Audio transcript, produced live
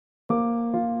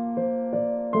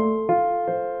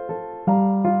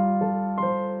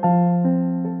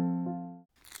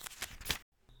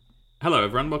Hello,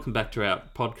 everyone. Welcome back to our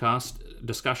podcast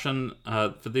discussion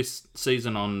for this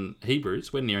season on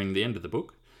Hebrews. We're nearing the end of the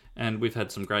book, and we've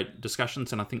had some great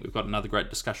discussions, and I think we've got another great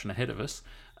discussion ahead of us.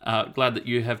 Glad that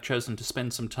you have chosen to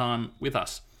spend some time with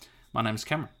us. My name's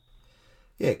Cameron.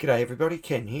 Yeah, g'day everybody.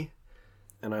 Ken here.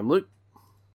 And I'm Luke.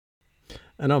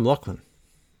 And I'm Lachlan.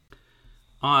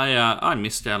 I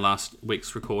missed our last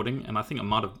week's recording, and I think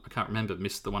I can't remember,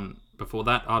 missed the one before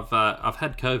that. I've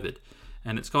had COVID,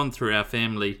 and it's gone through our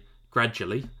family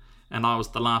gradually, and I was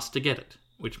the last to get it,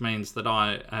 which means that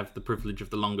I have the privilege of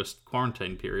the longest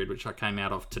quarantine period, which I came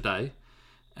out of today,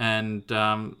 and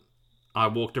I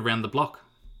walked around the block,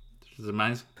 which is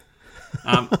amazing.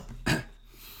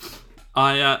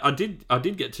 I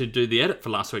did get to do the edit for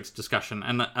last week's discussion,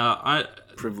 and I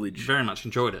very much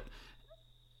enjoyed it.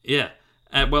 Yeah.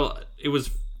 Well, it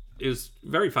was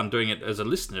very fun doing it as a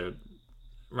listener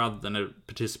rather than a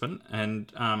participant,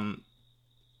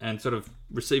 and sort of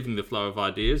receiving the flow of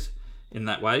ideas in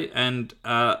that way. And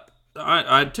I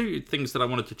had two things that I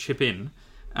wanted to chip in,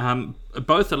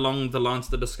 both along the lines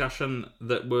of the discussion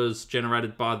that was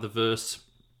generated by the verse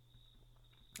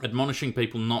admonishing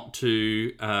people not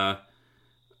to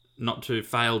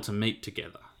fail to meet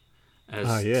together,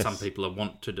 as some people are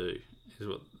wont to do, is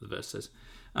what the verse says.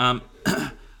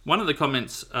 One of the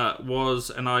comments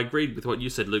was, and I agreed with what you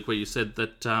said, Luke, where you said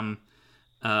that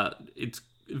it's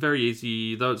very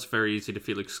easy, though it's very easy to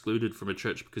feel excluded from a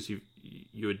church because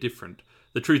you are different.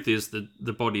 The truth is that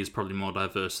the body is probably more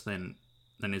diverse than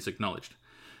is acknowledged.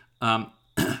 I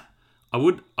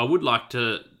would like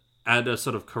to add a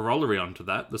sort of corollary onto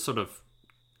that. The sort of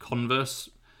converse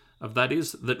of that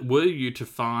is that were you to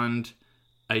find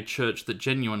a church that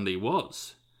genuinely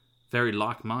was very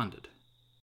like-minded,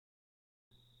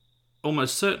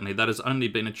 almost certainly that has only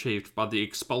been achieved by the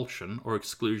expulsion or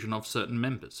exclusion of certain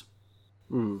members.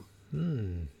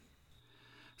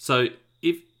 So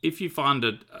if you find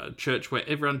a church where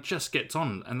everyone just gets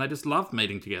on and they just love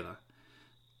meeting together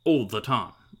all the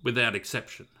time, without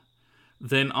exception,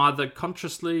 then either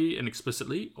consciously and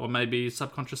explicitly, or maybe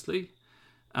subconsciously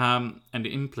and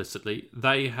implicitly,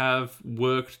 they have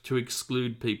worked to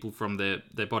exclude people from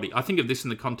their body. I think of this in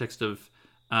the context of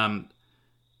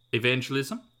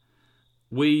evangelism.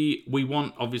 We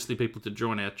want, obviously, people to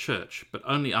join our church, but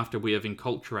only after we have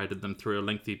enculturated them through a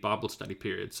lengthy Bible study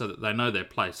period so that they know their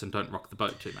place and don't rock the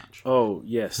boat too much. Oh,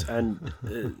 yes. And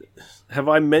have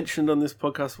I mentioned on this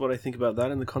podcast what I think about that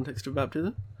in the context of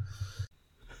baptism?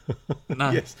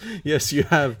 No. Yes, you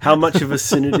have. How much of a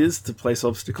sin it is to place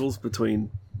obstacles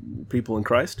between people and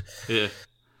Christ? Yeah.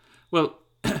 Well,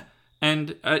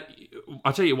 and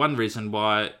I'll tell you one reason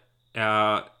why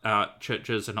our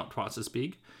churches are not twice as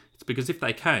big. It's because if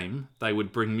they came, they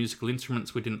would bring musical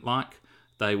instruments we didn't like.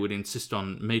 They would insist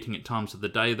on meeting at times of the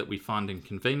day that we find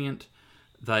inconvenient.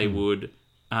 They would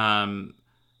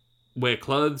wear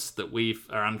clothes that we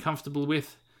are uncomfortable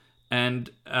with.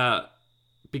 And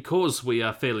because we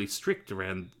are fairly strict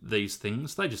around these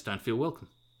things, they just don't feel welcome.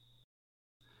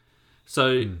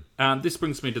 So this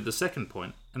brings me to the second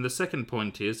point. And the second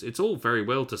point is, it's all very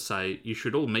well to say you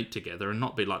should all meet together and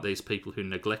not be like these people who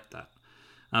neglect that.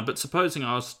 But supposing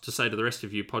I was to say to the rest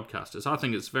of you podcasters, I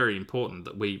think it's very important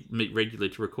that we meet regularly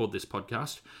to record this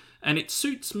podcast. And it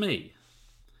suits me,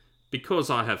 because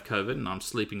I have COVID and I'm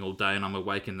sleeping all day and I'm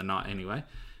awake in the night anyway.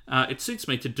 It suits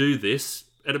me to do this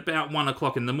at about 1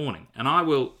 o'clock in the morning. And I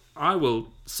will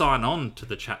sign on to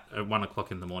the chat at 1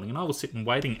 o'clock in the morning, and I will sit and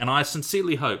waiting. And I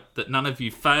sincerely hope that none of you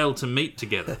fail to meet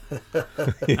together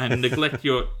and neglect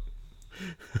your...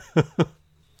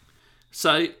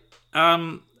 So,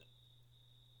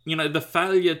 the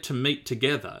failure to meet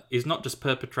together is not just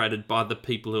perpetrated by the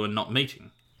people who are not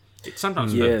meeting. It's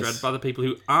sometimes perpetrated by the people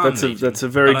who are meeting. That's a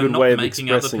very good way of making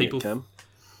expressing it, Cam.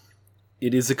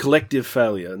 It is a collective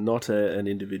failure, not an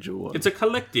individual one. It's a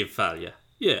collective failure,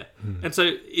 yeah. And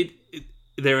so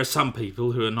there are some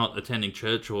people who are not attending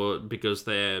church, or because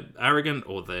they're arrogant,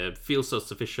 or they feel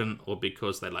self-sufficient, or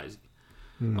because they're lazy.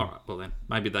 All right, well then,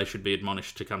 maybe they should be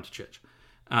admonished to come to church.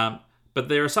 But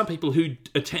there are some people who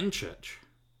attend church,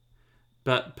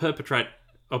 but perpetrate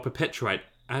or perpetuate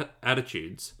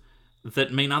attitudes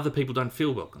that mean other people don't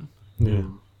feel welcome. Yeah.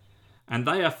 And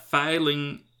they are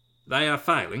failing.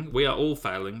 We are all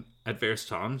failing at various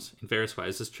times, in various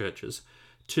ways as churches,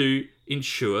 to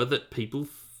ensure that people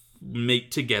meet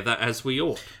together as we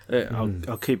ought.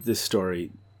 I'll keep this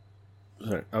story.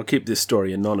 I'll keep this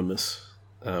story anonymous,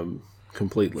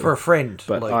 completely For a friend,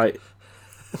 But Luke.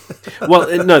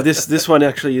 This one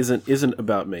actually isn't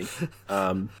about me.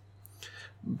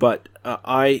 But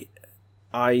I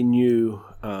knew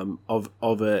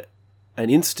of an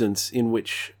instance in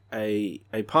which a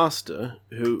pastor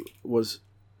who was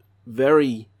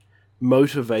very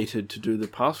motivated to do the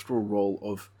pastoral role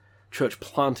of church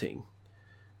planting,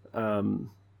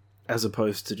 as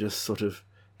opposed to just sort of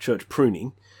church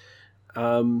pruning.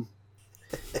 He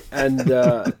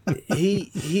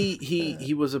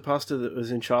was a pastor that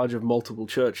was in charge of multiple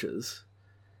churches,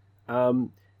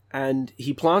 and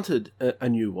he planted a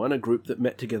new one, a group that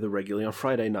met together regularly on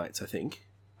Friday nights, I think.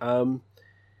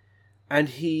 And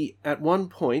he, at one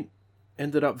point,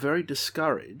 ended up very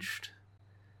discouraged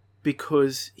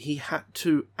because he had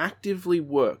to actively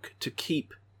work to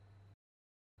keep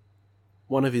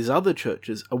one of his other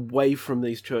churches away from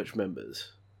these church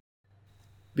members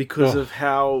because of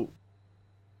how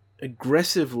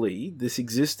aggressively this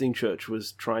existing church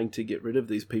was trying to get rid of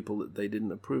these people that they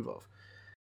didn't approve of.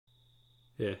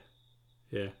 Yeah.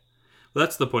 Well,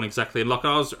 that's the point exactly. And like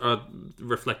I was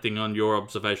reflecting on your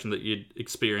observation that you'd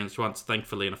experienced once,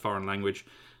 thankfully in a foreign language,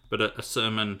 but a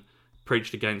sermon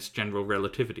preached against general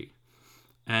relativity.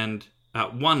 And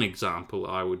one example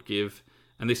I would give,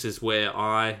 and this is where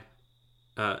I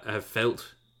have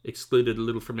felt excluded a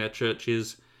little from our church,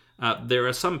 is there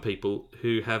are some people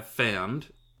who have found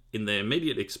in their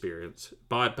immediate experience,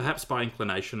 perhaps by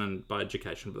inclination and by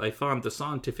education, but they find the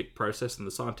scientific process and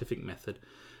the scientific method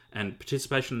and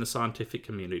participation in the scientific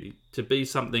community to be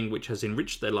something which has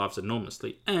enriched their lives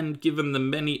enormously and given them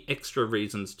many extra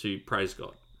reasons to praise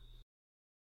God.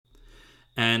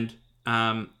 And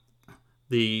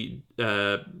the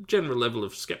general level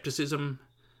of skepticism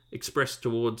expressed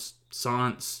towards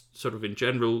science, sort of in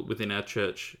general, within our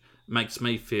church, makes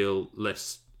me feel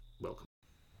less welcome.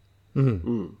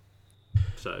 Mm-hmm.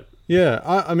 So yeah,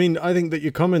 I mean, I think that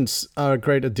your comments are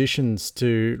great additions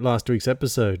to last week's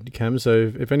episode, Cam.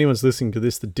 So if anyone's listening to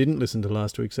this that didn't listen to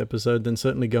last week's episode, then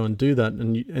certainly go and do that,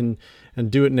 and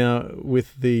do it now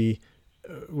with the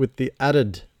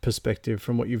added perspective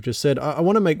from what you've just said. I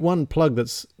want to make one plug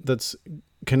that's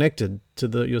connected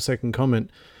to your second comment.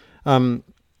 And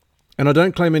I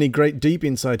don't claim any great deep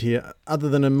insight here, other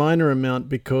than a minor amount,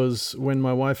 because when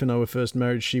my wife and I were first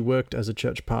married, she worked as a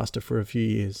church pastor for a few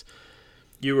years.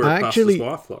 You were a pastor's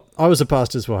wife, what? I was a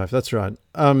pastor's wife, that's right.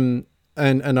 And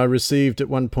I received at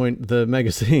one point the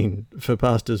magazine for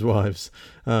pastors' wives,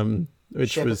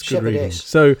 which was good reading.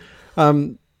 So,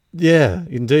 yeah,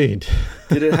 indeed.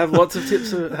 Did it have lots of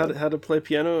tips on how to play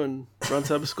piano and run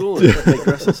Sabbath school and make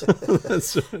dresses?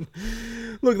 That's right.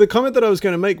 Look, the comment that I was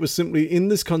going to make was simply in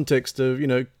this context of,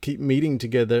 keep meeting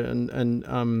together and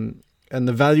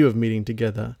the value of meeting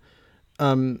together.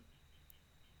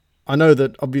 I know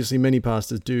that obviously many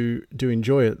pastors do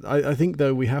enjoy it. I think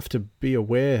though we have to be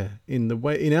aware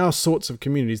in our sorts of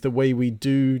communities, the way we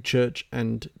do church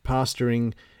and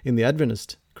pastoring in the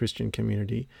Adventist Christian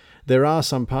community, there are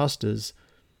some pastors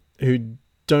who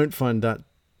don't find that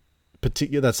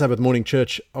Sabbath morning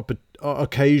church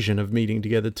occasion of meeting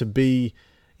together to be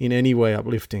in any way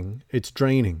uplifting. It's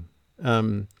draining,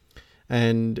 and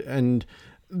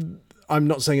I'm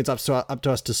not saying it's up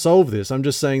to us to solve this. I'm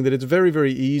just saying that it's very,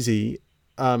 very easy,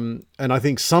 and I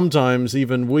think sometimes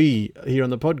even we here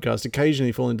on the podcast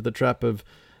occasionally fall into the trap of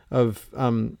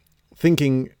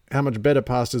thinking how much better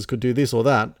pastors could do this or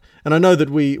that. And I know that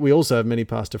we also have many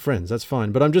pastor friends. That's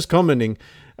fine, but I'm just commenting.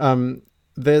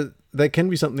 There can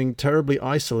be something terribly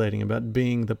isolating about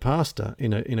being the pastor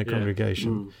in a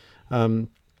congregation.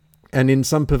 And in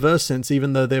some perverse sense,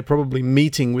 even though they're probably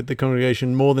meeting with the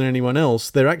congregation more than anyone else,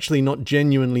 they're actually not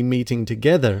genuinely meeting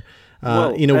together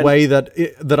in a way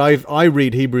that I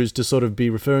read Hebrews to sort of be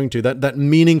referring to, that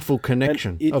meaningful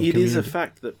connection of community. It is a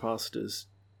fact that pastors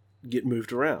get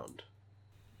moved around.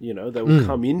 They will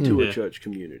come into a church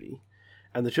community,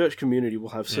 and the church community will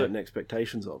have certain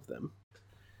expectations of them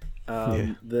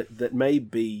that may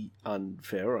be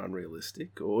unfair or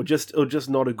unrealistic, or just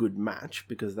not a good match,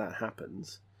 because that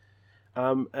happens.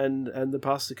 And the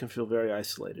pastor can feel very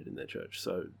isolated in their church.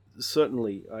 So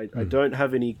certainly, I don't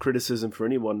have any criticism for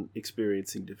anyone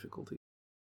experiencing difficulty.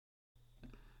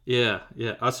 Yeah.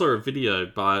 I saw a video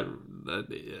by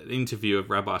an interview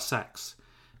of Rabbi Sachs,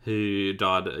 who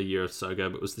died a year or so ago,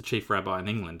 but was the chief rabbi in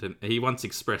England, and he once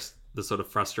expressed the sort of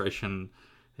frustration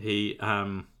he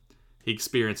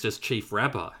experienced as chief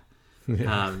rabbi.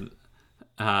 In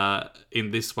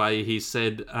this way, he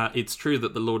said, it's true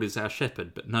that the Lord is our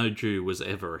shepherd, but no Jew was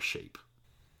ever a sheep.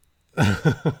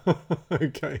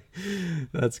 Okay,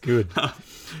 that's good.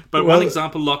 But one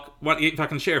example, if I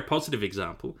can share a positive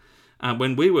example,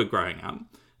 when we were growing up,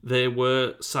 there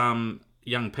were some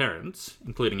young parents,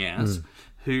 including ours,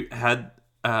 who had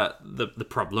the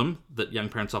problem that young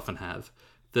parents often have,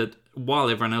 that while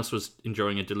everyone else was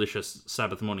enjoying a delicious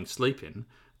Sabbath morning sleep-in,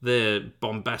 their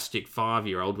bombastic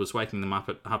 5-year-old was waking them up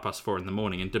at 4:30 in the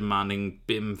morning and demanding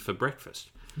BIM for breakfast.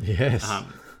 Yes.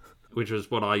 Which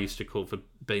was what I used to call for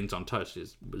beans on toast,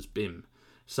 was BIM.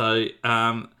 So,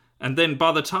 and then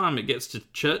by the time it gets to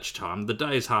church time, the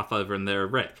day is half over and they're a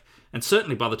wreck. And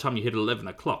certainly by the time you hit 11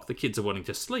 o'clock, the kids are wanting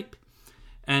to sleep.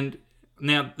 And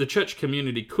now the church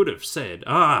community could have said,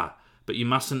 but you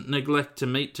mustn't neglect to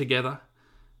meet together,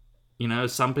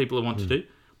 as some people want to do.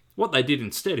 What they did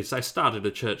instead is they started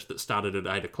a church that started at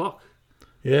 8 o'clock.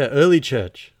 Yeah, early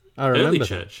church. I remember early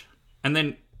church. And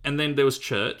then there was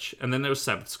church, and then there was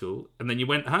Sabbath school, and then you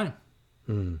went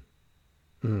home.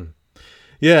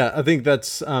 Yeah, I think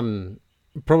that's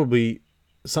probably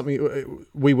something.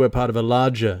 We were part of a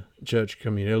larger church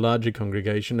community, a larger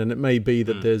congregation, and it may be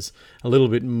that there's a little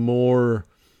bit more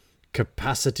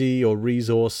capacity or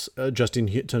resource just in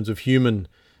terms of human,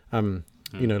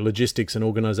 logistics and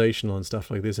organizational and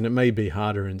stuff like this, and it may be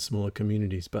harder in smaller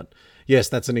communities. But yes,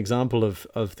 that's an example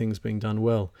of things being done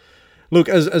well. Look,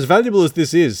 as valuable as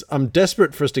this is, I'm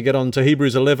desperate for us to get on to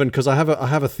Hebrews 11 because I have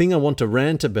a thing I want to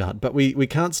rant about, but we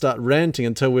can't start ranting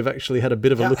until we've actually had a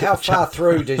bit of a look at the chapter. How far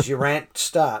through does your rant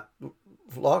start,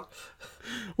 Locke?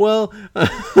 Well,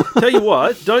 tell you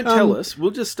what, don't tell us.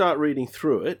 We'll just start reading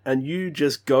through it, and you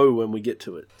just go when we get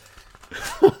to it.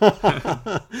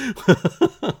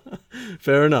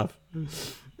 Fair enough.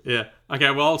 Yeah.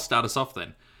 Okay, well, I'll start us off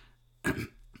then.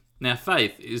 Now,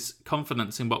 faith is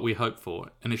confidence in what we hope for,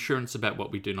 and assurance about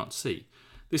what we do not see.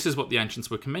 This is what the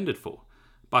ancients were commended for.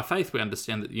 By faith we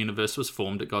understand that the universe was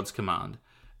formed at God's command,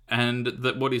 and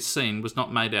that what is seen was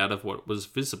not made out of what was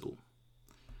visible.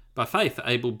 By faith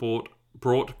Abel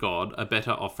brought God a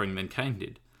better offering than Cain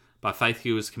did. By faith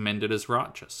he was commended as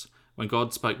righteous, when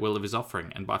God spoke well of his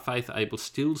offering, and by faith Abel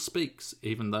still speaks,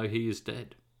 even though he is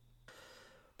dead.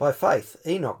 By faith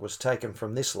Enoch was taken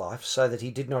from this life, so that he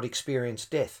did not experience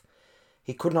death.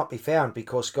 He could not be found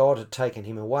because God had taken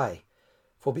him away.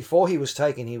 For before he was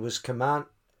taken, he was commended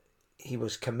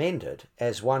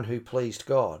as one who pleased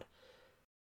God.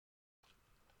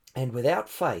 And without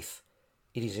faith,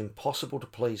 it is impossible to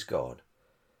please God,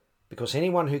 because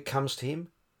anyone who comes to him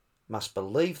must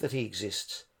believe that he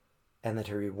exists and that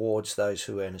he rewards those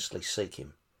who earnestly seek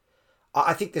him.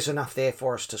 I think there's enough there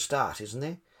for us to start, isn't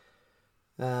there?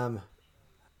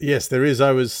 Yes, there is.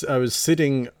 I was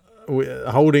sitting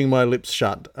holding my lips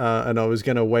shut, and I was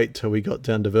going to wait till we got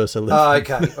down to verse 11. Oh,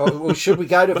 okay. Well, should we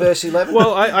go to verse 11?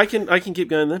 Well, I can keep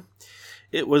going then.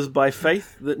 It was by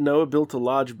faith that Noah built a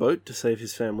large boat to save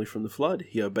his family from the flood.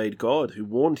 He obeyed God, who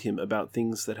warned him about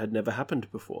things that had never happened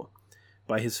before.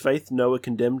 By his faith, Noah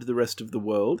condemned the rest of the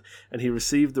world, and he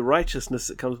received the righteousness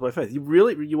that comes by faith. You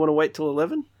want to wait till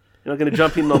 11? You're not going to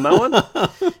jump in on that one?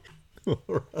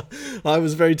 I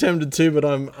was very tempted to, but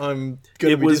I'm going to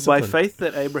be It was by disciplined. faith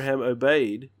that Abraham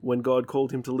obeyed when God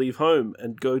called him to leave home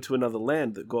and go to another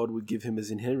land that God would give him as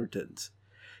inheritance.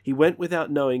 He went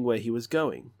without knowing where he was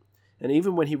going. And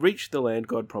even when he reached the land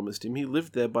God promised him, he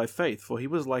lived there by faith, for he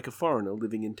was like a foreigner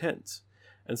living in tents.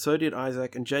 And so did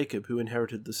Isaac and Jacob, who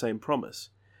inherited the same promise.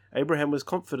 Abraham was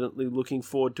confidently looking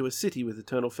forward to a city with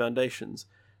eternal foundations,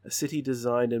 a city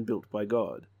designed and built by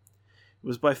God. It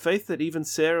was by faith that even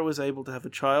Sarah was able to have a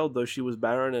child, though she was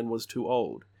barren and was too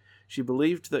old. She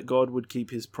believed that God would keep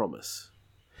his promise.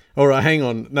 All right, hang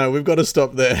on. No, we've got to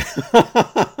stop there.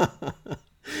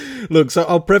 Look, so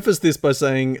I'll preface this by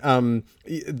saying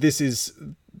this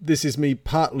is me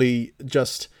partly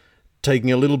just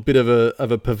taking a little bit of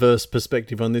a perverse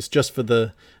perspective on this, just for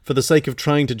the sake of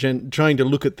trying to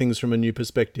look at things from a new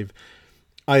perspective.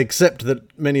 I accept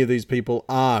that many of these people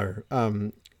are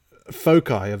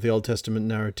foci of the Old Testament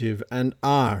narrative and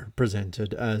are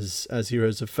presented as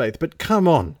heroes of faith. But come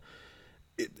on,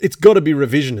 it's got to be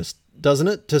revisionist, doesn't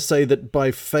it, to say that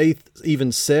by faith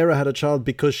even Sarah had a child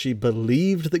because she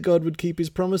believed that God would keep his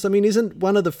promise? I mean, isn't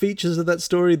one of the features of that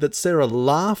story that Sarah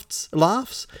laughs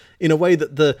in a way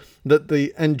that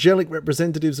the angelic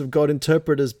representatives of God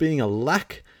interpret as being a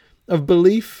lack of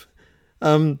belief?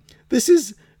 This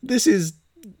is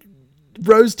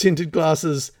rose-tinted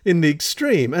glasses in the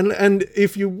extreme, and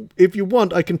if you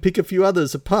want, I can pick a few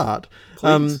others apart.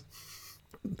 Please.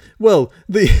 Well,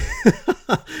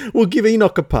 we'll give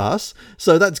Enoch a pass,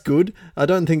 so that's good. I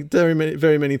don't think very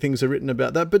many things are written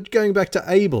about that. But going back to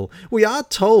Abel, we are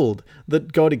told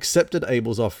that God accepted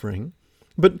Abel's offering,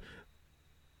 but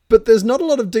there's not a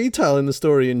lot of detail in the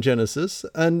story in Genesis,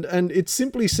 and it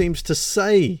simply seems to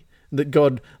say that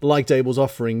God liked Abel's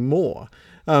offering more.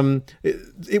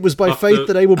 It was by faith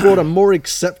that Abel brought a more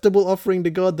acceptable offering to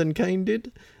God than Cain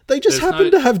did. They just happen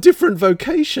to have different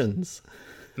vocations.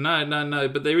 No,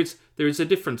 but there is a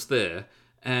difference there,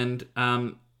 and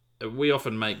we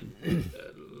often make a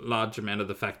large amount of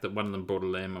the fact that one of them brought a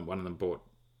lamb and one of them brought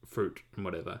fruit and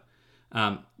whatever.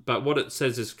 But what it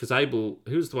says is, because Abel,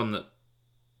 who's the one that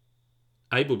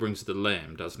Abel brings the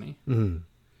lamb, doesn't he? Mm-hmm.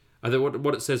 I think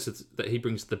what it says is that he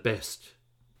brings the best.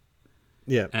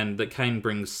 Yeah. And that Cain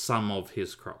brings some of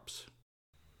his crops.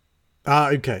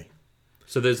 Okay.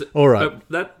 So there's all right.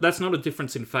 That's not a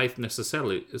difference in faith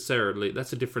necessarily.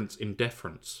 That's a difference in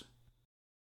deference.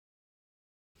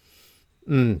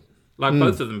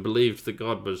 Both of them believed that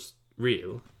God was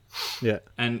real. Yeah.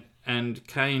 And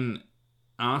Cain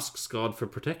asks God for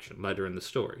protection later in the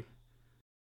story.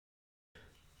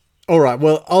 All right.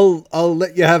 Well, I'll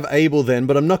let you have Abel then,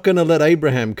 but I'm not going to let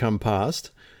Abraham come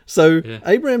past. So yeah.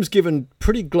 Abraham's given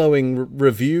pretty glowing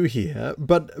review here,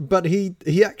 but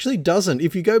he actually doesn't.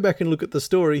 If you go back and look at the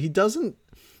story, he doesn't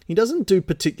do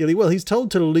particularly well. He's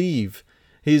told to leave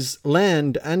his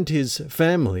land and his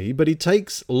family, but he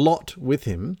takes Lot with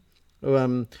him,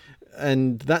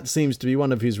 and that seems to be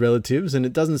one of his relatives, and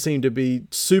it doesn't seem to be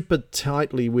super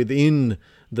tightly within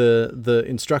the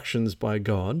instructions by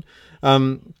God.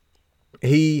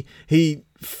 He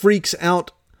freaks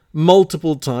out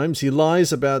multiple times. He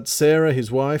lies about Sarah, his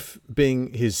wife,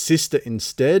 being his sister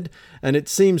instead, and it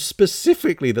seems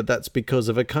specifically that that's because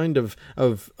of a kind of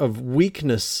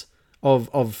weakness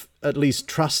of at least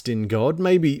trust in God.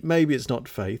 Maybe it's not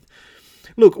faith.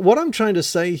 Look, what I'm trying to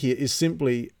say here is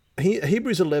simply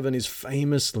Hebrews 11 is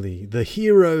famously the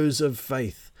heroes of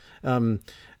faith, and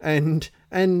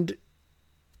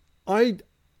I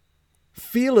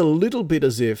feel a little bit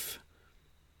as if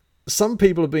some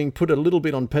people are being put a little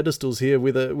bit on pedestals here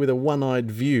with a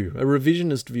one-eyed view, a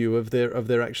revisionist view of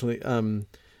their actually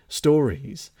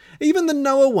stories. Even the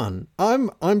Noah one,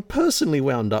 I'm personally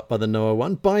wound up by the Noah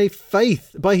one. By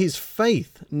his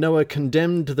faith, Noah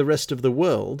condemned the rest of the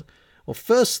world. Well,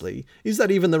 firstly, is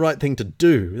that even the right thing to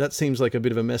do? That seems like a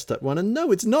bit of a messed up one. And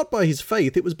no, it's not by his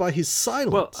faith. It was by his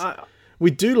silence. Well,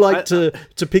 we do like to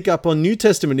pick up on New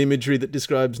Testament imagery that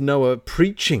describes Noah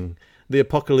preaching the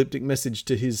apocalyptic message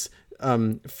to his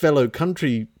fellow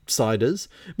countrysiders.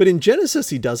 But in Genesis,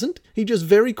 he doesn't. He just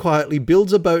very quietly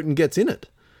builds a boat and gets in it.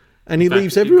 And he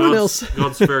leaves everyone else.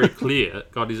 God's very clear.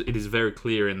 It is very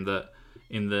clear in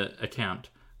the account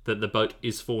that the boat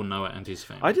is for Noah and his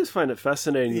family. I just find it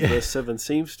fascinating that verse 7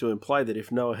 seems to imply that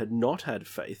if Noah had not had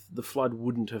faith, the flood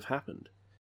wouldn't have happened.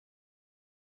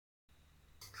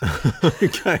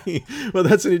 Okay, well,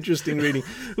 that's an interesting reading.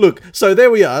 Look, so there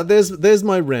we are. There's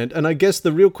my rant, and I guess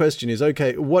the real question is,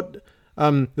 okay, what?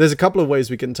 There's a couple of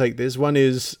ways we can take this. One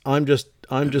is I'm just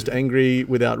angry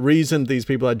without reason. These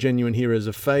people are genuine heroes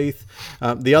of faith.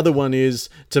 The other one is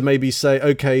to maybe say,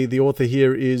 okay, the author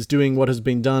here is doing what has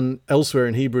been done elsewhere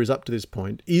in Hebrews up to this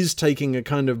point, is taking a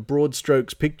kind of broad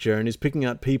strokes picture and is picking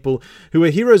out people who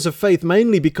are heroes of faith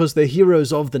mainly because they're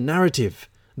heroes of the narrative.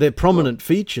 They're prominent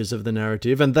features of the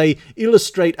narrative, and they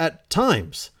illustrate at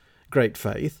times great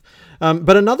faith.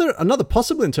 But another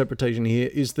possible interpretation here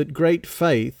is that great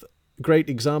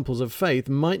examples of faith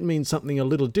might mean something a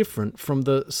little different from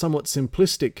the somewhat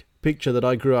simplistic picture that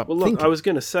I grew up thinking. I was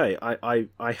going to say, I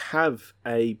have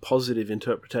a positive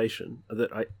interpretation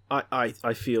that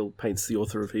I feel paints the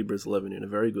author of Hebrews 11 in a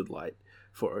very good light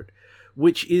for it,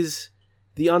 which is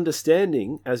the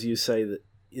understanding, as you say, that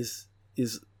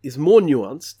is more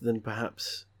nuanced than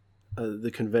perhaps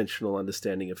the conventional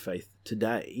understanding of faith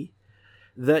today,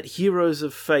 that heroes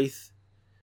of faith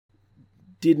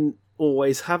didn't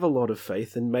always have a lot of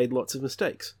faith and made lots of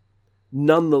mistakes.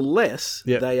 Nonetheless,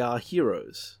 They are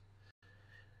heroes.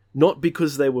 Not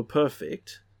because they were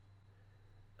perfect,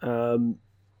 but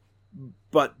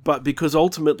because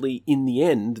ultimately, in the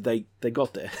end, they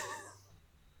got there.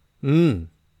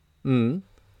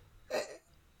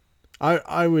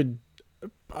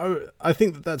 I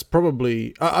think that's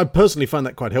probably... I personally find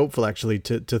that quite helpful, actually,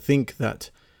 to think that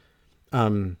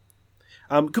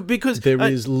because there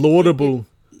is laudable...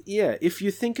 if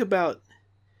you think about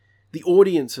the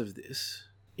audience of this,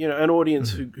 an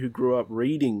audience who grew up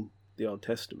reading the Old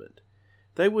Testament,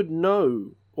 they would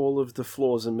know all of the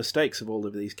flaws and mistakes of all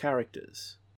of these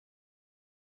characters.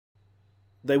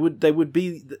 They would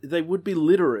be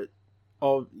literate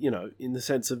of, in the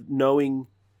sense of knowing.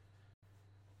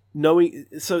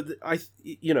 So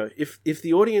if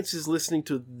the audience is listening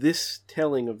to this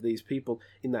telling of these people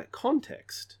in that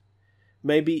context,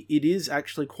 maybe it is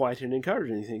actually quite an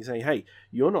encouraging thing, saying, hey,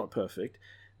 you're not perfect.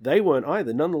 They weren't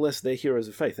either. Nonetheless, they're heroes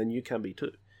of faith, and you can be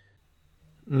too.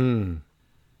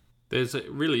 There's a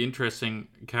really interesting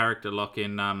character lock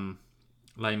in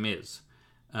Les Mis,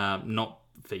 not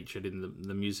featured in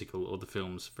the musical or the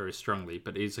films very strongly,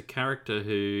 but he's a character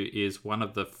who is one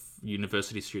of the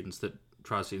university students that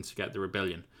tries to instigate the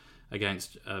rebellion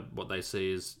against what they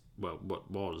see as,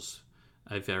 what was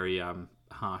a very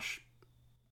harsh.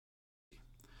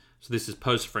 So this is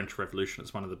post-French Revolution.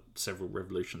 It's one of the several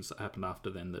revolutions that happened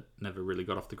after then that never really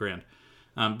got off the ground.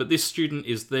 But this student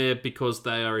is there because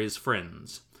they are his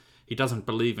friends. He doesn't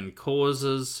believe in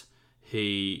causes.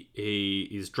 He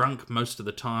is drunk most of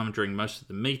the time during most of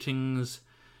the meetings.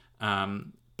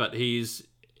 But he's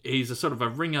a sort of a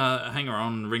hanger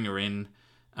on, ringer in.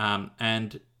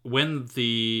 And when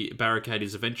the barricade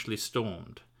is eventually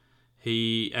stormed,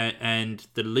 he and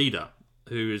the leader,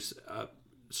 who is a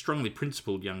strongly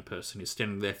principled young person, is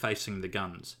standing there facing the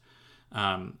guns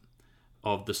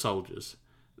of the soldiers.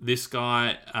 This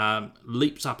guy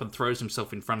leaps up and throws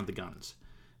himself in front of the guns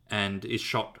and is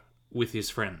shot with his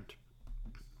friend.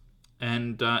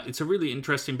 And it's a really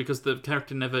interesting, because the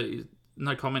character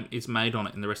no comment is made on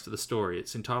it in the rest of the story.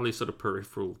 It's entirely sort of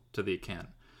peripheral to the account.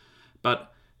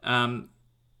 But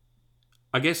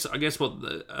I guess what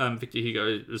Victor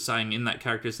Hugo is saying in that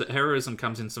character is that heroism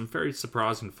comes in some very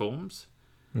surprising forms.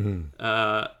 Mm-hmm.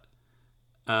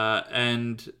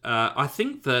 And I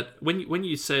think that when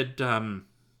you said that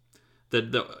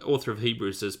the author of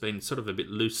Hebrews has been sort of a bit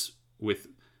loose with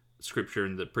Scripture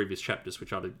in the previous chapters,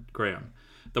 which I'd agree on,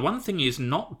 the one thing he's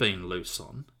not been loose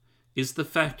on is the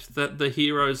fact that the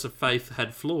heroes of faith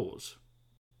had flaws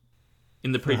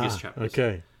in the previous chapters.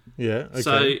 Okay. Yeah. Okay.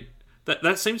 So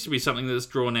that seems to be something that's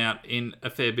drawn out in a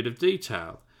fair bit of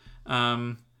detail.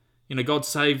 God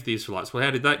saved the Israelites. Well,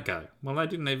 how did that go? Well, they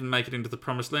didn't even make it into the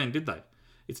Promised Land, did they?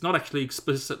 It's not actually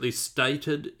explicitly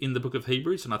stated in the book of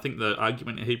Hebrews, and I think the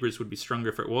argument in Hebrews would be stronger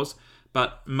if it was,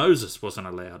 but Moses wasn't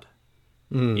allowed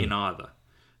in either.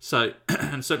 So,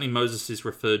 and certainly Moses is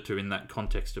referred to in that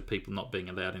context of people not being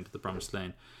allowed into the Promised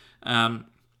Land.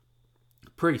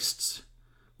 Priests.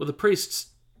 Well, the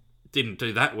priests didn't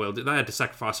do that well. They had to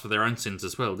sacrifice for their own sins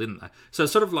as well, didn't they? So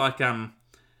it's sort of like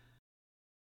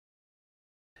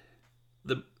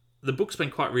the book's been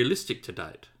quite realistic to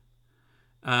date.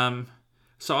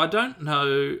 So I don't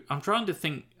know. I'm trying to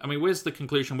think. I mean, where's the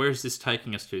conclusion? Where is this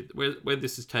taking us to? Where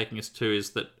this is taking us to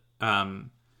is that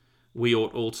we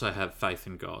ought also have faith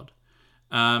in God.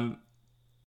 So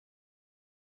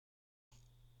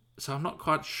I'm not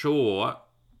quite sure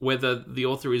whether the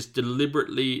author is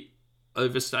deliberately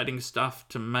overstating stuff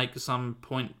to make some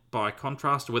point by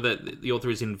contrast, or whether the author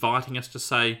is inviting us to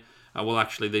say, well,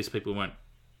 actually, these people weren't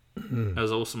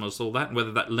as awesome as all that, and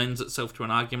whether that lends itself to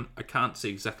an argument. I can't see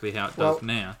exactly how it does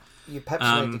now. You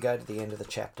perhaps need to go to the end of the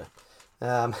chapter,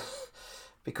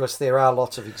 because there are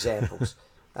lots of examples,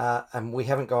 and we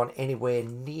haven't gone anywhere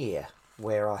near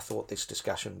where I thought this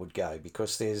discussion would go,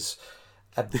 because there's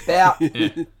about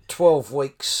 12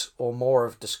 weeks or more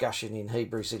of discussion in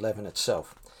Hebrews 11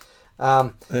 itself.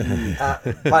 But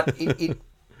it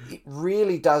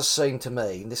really does seem to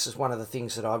me, and this is one of the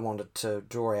things that I wanted to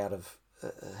draw out of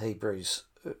Hebrews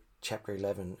chapter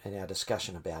 11 and our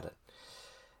discussion about it.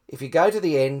 If you go to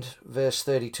the end, verse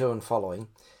 32 and following,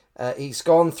 he's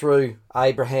gone through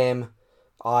Abraham,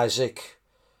 Isaac,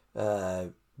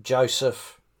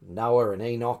 Joseph, Noah and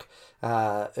Enoch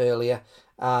earlier,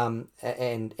 and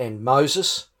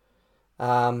Moses,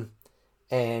 and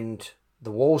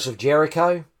the walls of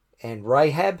Jericho and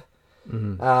Rahab.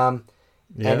 And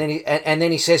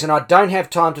then he says, and I don't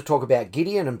have time to talk about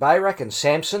Gideon and Barak and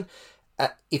Samson.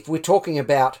 If we're talking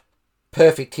about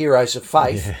perfect heroes of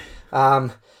faith,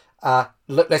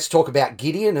 let's talk about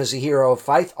Gideon as a hero of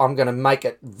faith. I'm going to make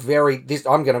it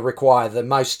I'm going to require the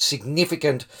most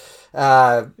significant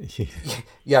sign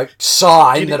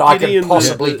that I can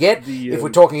possibly get. If we're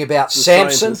talking about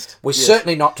Samson, we're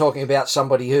certainly not talking about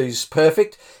somebody who's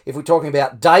perfect. If we're talking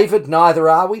about David, neither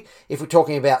are we. If we're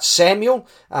talking about Samuel,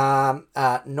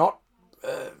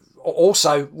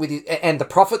 also and the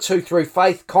prophets who through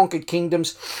faith conquered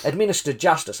kingdoms, administered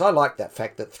justice. I like that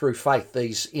fact that through faith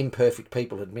these imperfect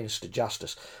people administered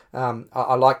justice.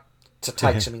 I like to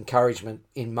take some encouragement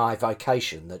in my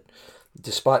vocation that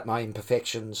despite my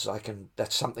imperfections,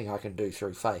 that's something I can do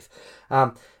through faith.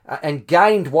 And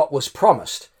gained what was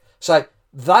promised. So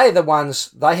they're the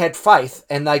ones, they had faith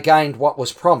and they gained what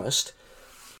was promised.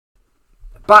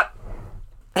 But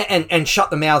and shut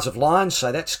the mouths of lions, so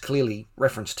that's clearly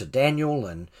reference to Daniel,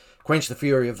 and quench the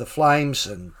fury of the flames,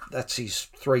 and that's his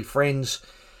three friends.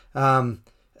 All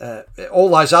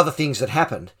those other things that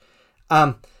happened,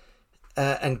 and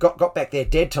got back there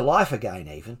dead to life again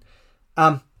even.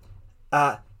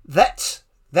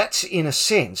 That's in a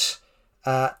sense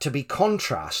to be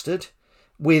contrasted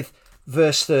with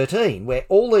verse 13, where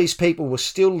all these people were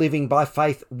still living by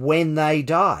faith when they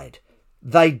died.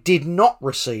 They did not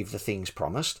receive the things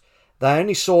promised. They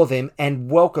only saw them and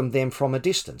welcomed them from a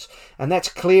distance. And that's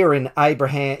clear in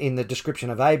Abraham, in the description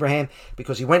of Abraham,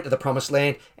 because he went to the promised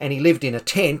land and he lived in a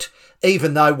tent,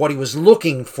 even though what he was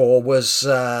looking for was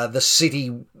the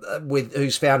city with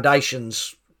whose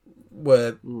foundations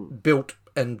were built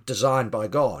and designed by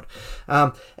God.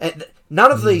 And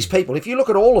none of these people, if you look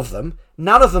at all of them,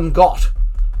 none of them got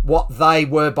what they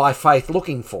were by faith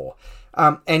looking for.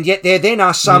 And yet there then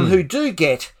are some who do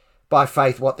get by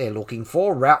faith what they're looking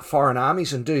for, rout foreign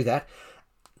armies and do that.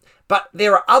 But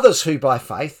there are others who by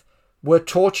faith were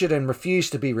tortured and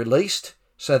refused to be released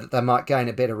so that they might gain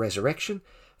a better resurrection,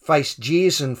 faced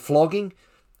jeers and flogging.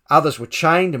 Others were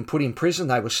chained and put in prison.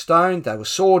 They were stoned. They were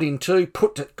sawed in two,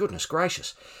 put to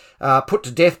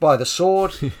death by the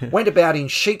sword, went about in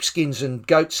sheepskins and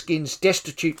goatskins,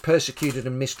 destitute, persecuted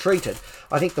and mistreated.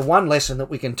 I think the one lesson that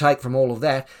we can take from all of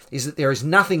that is that there is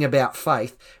nothing about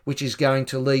faith which is going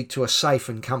to lead to a safe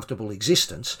and comfortable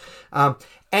existence.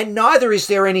 And neither is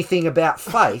there anything about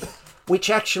faith which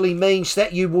actually means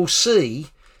that you will see,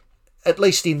 at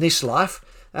least in this life,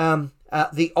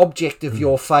 the object of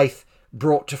your faith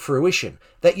brought to fruition,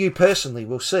 that you personally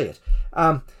will see it.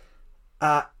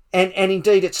 And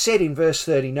indeed it's said in verse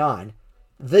 39,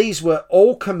 these were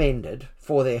all commended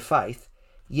for their faith,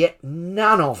 yet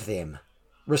none of them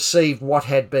received what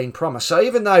had been promised. So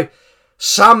even though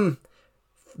some,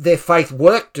 their faith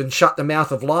worked and shut the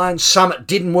mouth of lions, some it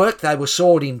didn't work, they were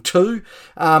sawed in two,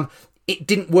 it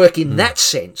didn't work in that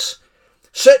sense.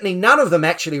 Certainly none of them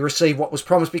actually received what was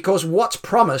promised, because what's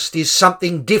promised is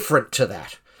something different to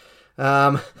that.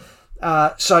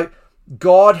 So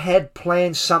God had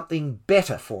planned something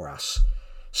better for us,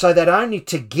 so that only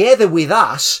together with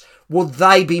us would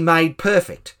they be made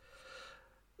perfect.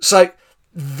 So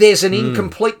there's an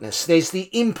incompleteness, there's the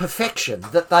imperfection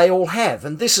that they all have,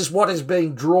 and this is what is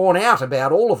being drawn out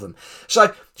about all of them.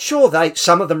 So sure,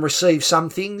 some of them receive some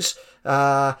things,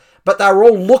 but they were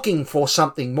all looking for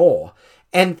something more,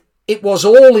 and it was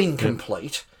all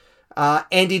incomplete,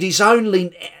 and it is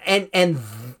only and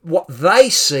what they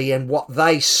see and what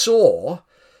they saw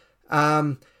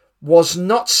was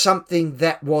not something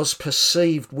that was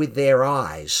perceived with their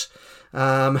eyes.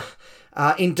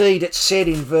 Indeed, it's said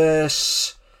in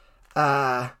verse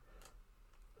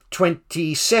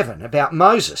 27 about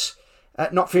Moses,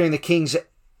 not fearing the king's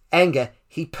anger,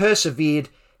 he persevered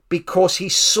because he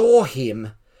saw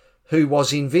him who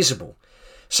was invisible.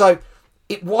 So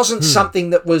it wasn't something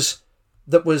that was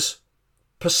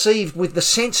perceived with the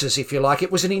senses, if you like.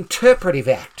 It was an interpretive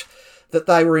act that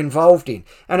they were involved in.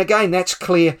 And again, that's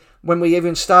clear when we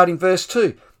even start in verse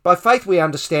 2. By faith we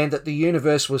understand that the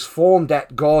universe was formed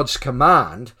at God's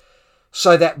command,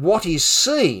 so that what is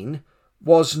seen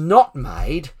was not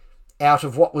made out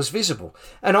of what was visible.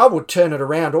 And I would turn it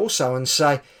around also and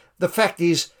say, the fact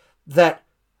is that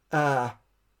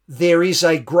there is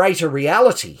a greater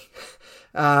reality,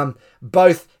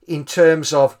 both in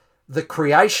terms of the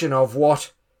creation of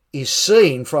what is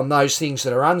seen from those things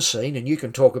that are unseen, and you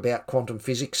can talk about quantum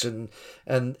physics and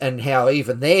how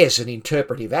even there's an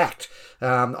interpretive act.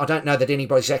 I don't know that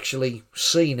anybody's actually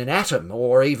seen an atom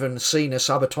or even seen a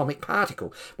subatomic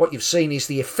particle. What you've seen is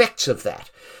the effects of that,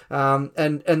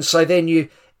 and so then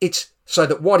it's so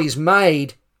that what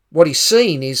is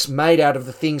seen is made out of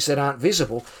the things that aren't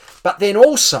visible, but then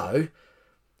also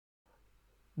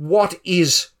what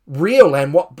is real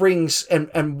and what brings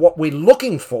and what we're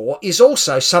looking for is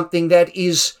also something that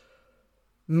is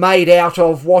made out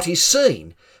of what is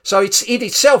seen. So it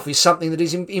itself is something that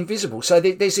is invisible. So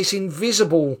there's this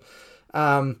invisible,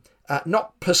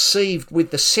 not perceived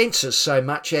with the senses so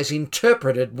much as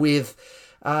interpreted with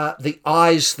the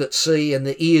eyes that see and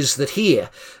the ears that hear.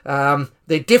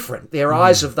 They're different. They're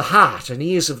eyes of the heart and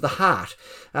ears of the heart.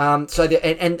 And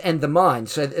the mind.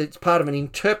 So it's part of an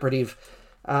interpretive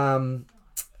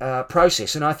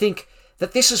process. And I think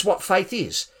that this is what faith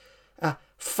is.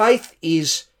 Faith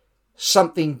is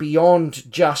something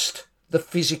beyond just the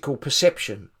physical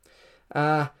perception.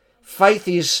 Faith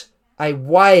is a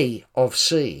way of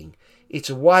seeing. It's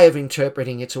a way of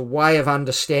interpreting. It's a way of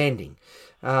understanding.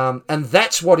 And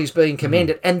that's what is being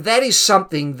commended. And that is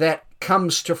something that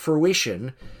comes to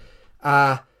fruition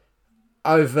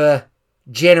over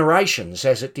generations,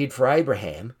 as it did for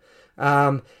Abraham,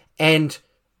 and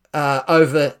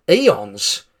over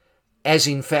eons, as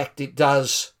in fact it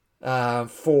does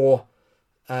for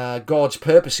God's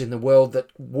purpose in the world that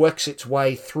works its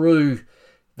way through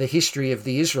the history of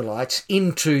the Israelites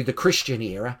into the Christian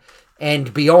era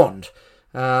and beyond.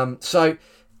 And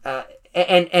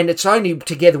it's only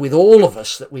together with all of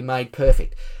us that we made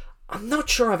perfect. I'm not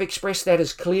sure I've expressed that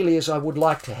as clearly as I would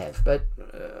like to have, but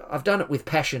I've done it with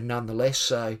passion nonetheless.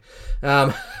 So,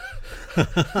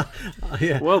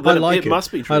 Yeah, well, then I like it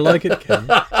must be true. I like it, Cam.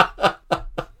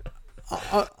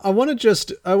 I want to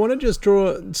just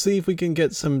see if we can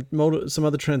get some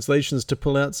other translations to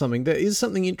pull out something. There is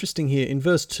something interesting here in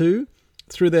verse 2.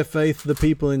 Through their faith, the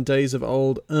people in days of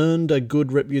old earned a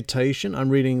good reputation. I'm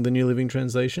reading the New Living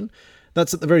Translation.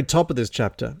 That's at the very top of this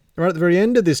chapter. Right at the very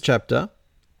end of this chapter,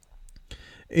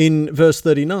 in verse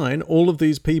 39, all of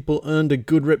these people earned a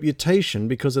good reputation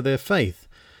because of their faith.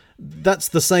 That's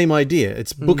the same idea.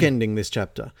 It's bookending this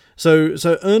chapter. So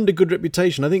earned a good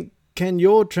reputation. I think, Ken,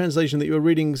 your translation that you were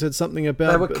reading said something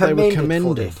about they were commended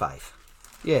for their faith.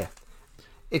 Yeah.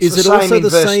 Is it also the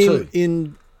same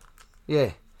in...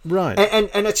 Yeah. Right.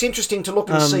 And it's interesting to look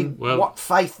and see what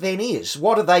faith then is.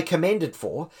 What are they commended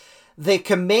for? They're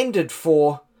commended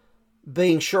for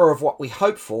being sure of what we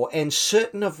hope for and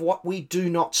certain of what we do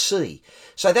not see.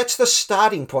 So that's the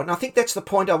starting point. And I think that's the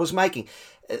point I was making.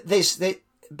 There's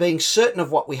being certain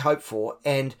of what we hope for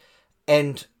and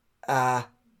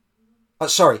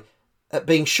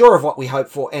being sure of what we hope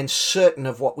for and certain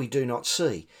of what we do not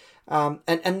see.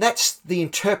 And that's the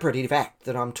interpretive act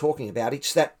that I'm talking about.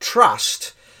 It's that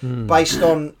trust based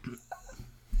on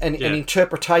an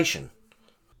interpretation.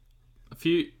 A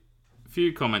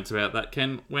few comments about that,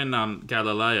 Ken. When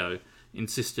Galileo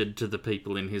insisted to the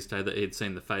people in his day that he had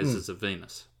seen the phases of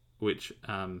Venus, which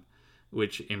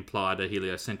implied a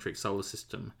heliocentric solar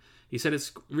system, he said,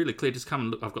 it's really clear, just come and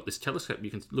look, I've got this telescope,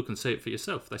 you can look and see it for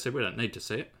yourself. They said, we don't need to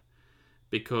see it,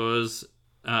 because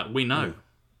we know.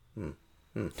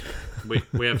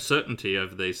 We have certainty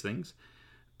over these things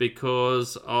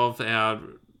because of our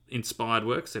inspired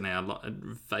works and our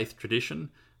faith tradition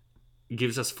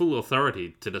gives us full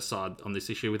authority to decide on this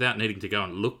issue without needing to go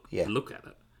and look at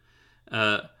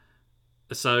it.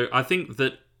 So I think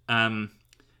that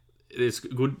it's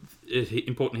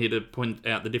important here to point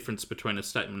out the difference between a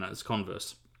statement and its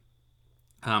converse.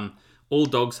 All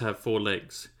dogs have 4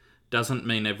 legs doesn't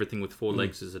mean everything with 4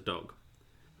 legs is a dog.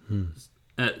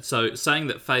 So saying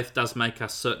that faith does make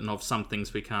us certain of some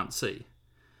things we can't see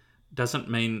doesn't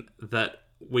mean that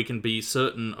we can be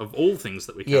certain of all things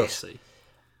that we can't see.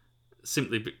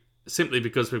 Simply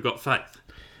because we've got faith.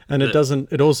 And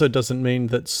it also doesn't mean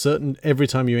that every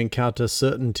time you encounter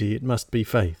certainty, it must be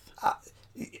faith.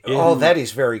 Oh, that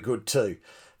is very good too.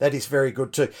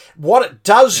 What it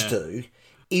does do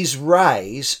is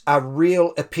raise a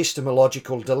real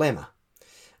epistemological dilemma.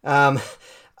 And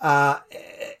I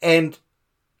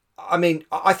mean,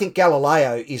 I think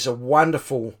Galileo is a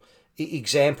wonderful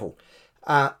example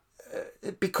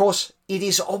because it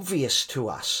is obvious to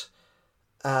us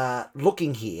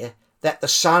looking here that the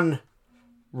sun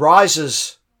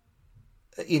rises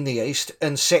in the east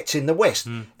and sets in the west.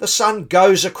 The sun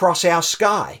goes across our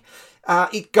sky.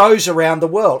 It goes around the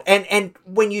world. And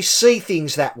when you see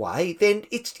things that way, then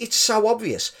it's so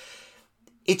obvious.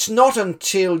 It's not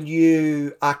until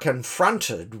you are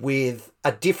confronted with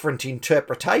a different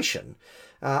interpretation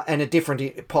and a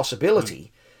different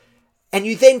possibility, and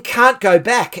you then can't go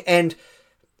back and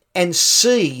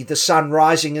see the sun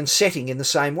rising and setting in the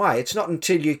same way. It's not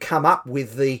until you come up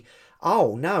with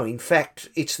oh no, in fact,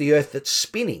 it's the Earth that's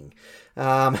spinning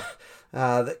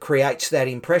that creates that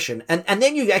impression. And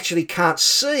then you actually can't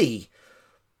see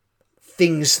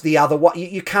things the other way.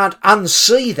 You can't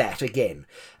unsee that again.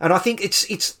 And I think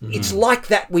it's like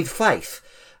that with faith.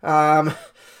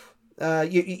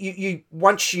 You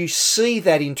once you see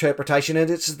that interpretation, and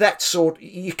it's that sort,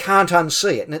 you can't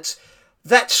unsee it, and it's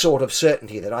that sort of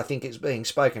certainty that I think is being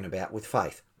spoken about with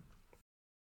faith.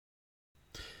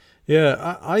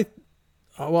 Yeah, I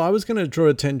was going to draw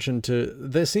attention to,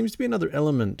 there seems to be another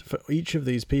element for each of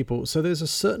these people. So there's a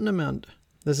certain amount,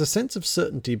 there's a sense of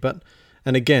certainty,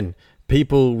 and again,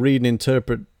 people read and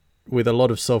interpret with a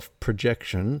lot of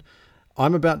self-projection.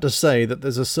 I'm about to say that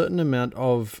there's a certain amount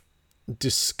of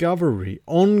discovery,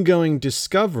 ongoing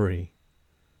discovery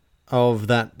of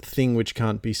that thing which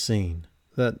can't be seen,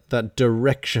 that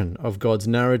direction of God's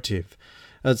narrative.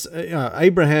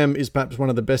 Abraham is perhaps one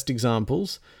of the best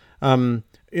examples. I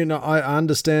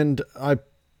understand, I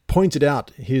pointed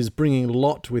out his bringing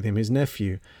Lot with him, his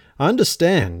nephew. I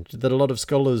understand that a lot of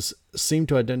scholars seem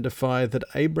to identify that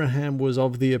Abraham was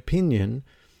of the opinion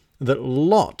that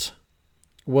Lot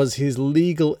was his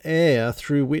legal heir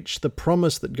through which the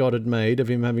promise that God had made of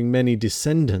him having many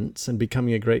descendants and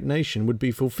becoming a great nation would be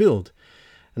fulfilled.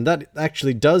 And that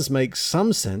actually does make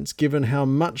some sense given how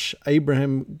much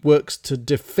Abraham works to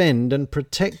defend and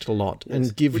protect Lot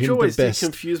and give him the best choice. Which always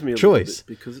confused me a little bit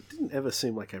because it didn't ever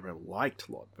seem like Abraham liked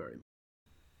Lot very much.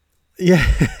 Yeah.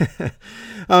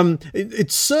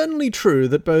 It's certainly true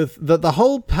that the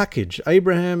whole package,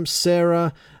 Abraham,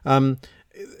 Sarah,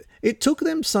 it took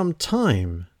them some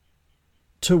time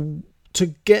to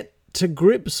get to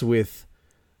grips with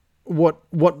what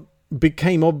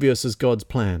became obvious as God's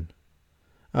plan.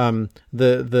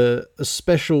 The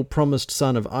special promised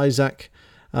son of Isaac,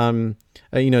 to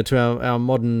our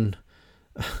modern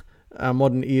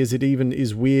ears, it even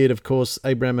is weird. Of course,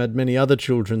 Abraham had many other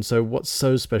children, so what's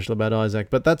so special about Isaac?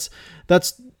 But that's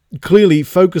clearly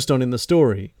focused on in the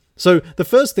story. So the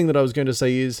first thing that I was going to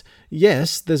say is,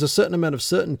 yes, there's a certain amount of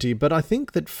certainty, but I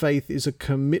think that faith is a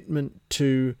commitment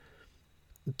to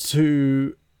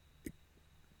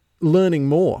learning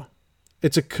more.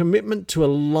 It's a commitment to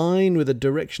align with the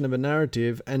direction of a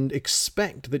narrative and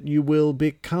expect that you will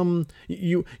become,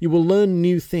 you will learn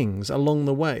new things along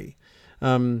the way.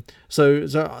 So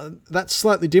that's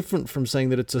slightly different from saying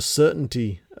that it's a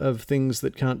certainty of things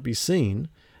that can't be seen.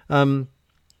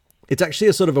 It's actually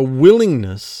a sort of a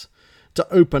willingness to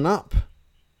open up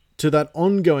to that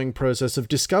ongoing process of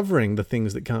discovering the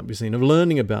things that can't be seen, of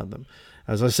learning about them.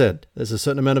 As I said, there's a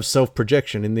certain amount of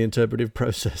self-projection in the interpretive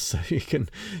process, so you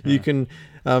can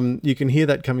hear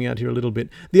that coming out here a little bit.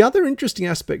 The other interesting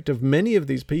aspect of many of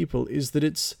these people is that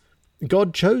it's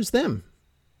God chose them.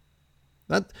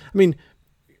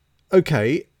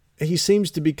 Okay, he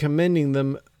seems to be commending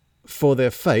them for their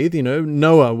faith.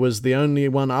 Noah was the only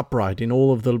one upright in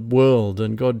all of the world,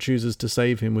 and God chooses to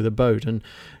save him with a boat. And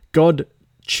God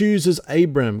chooses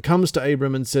Abram, comes to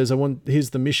Abram and says, here's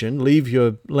the mission, leave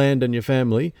your land and your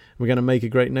family, we're going to make a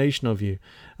great nation of you.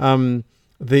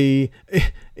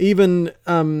 Even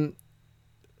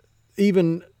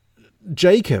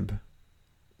Jacob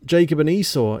and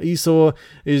Esau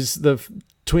is the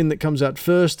twin that comes out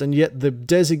first, and yet the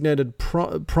designated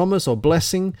promise or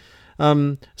blessing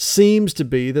seems to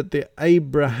be that the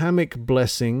Abrahamic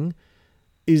blessing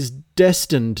is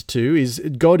destined to,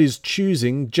 God is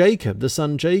choosing Jacob, the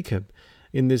son Jacob,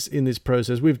 in this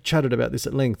process. We've chatted about this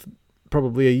at length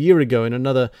probably a year ago in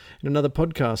another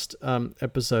podcast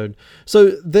episode.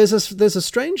 So there's a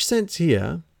strange sense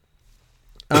here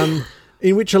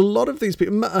in which a lot of these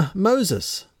people,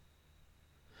 Moses,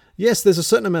 yes, there's a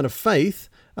certain amount of faith,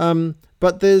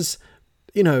 but there's,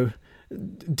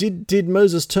 did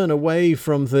Moses turn away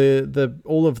from the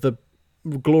all of the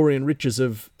glory and riches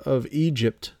of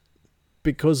Egypt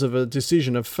because of a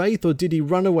decision of faith, or did he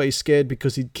run away scared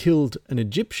because he'd killed an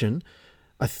Egyptian?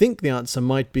 I think the answer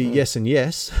might be yes and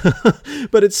yes,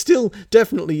 but it's still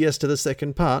definitely yes to the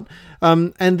second part.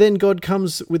 And then God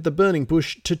comes with the burning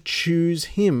bush to choose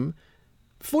him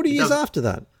 40 years after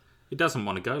that. He doesn't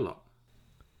want to go lot.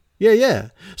 Yeah.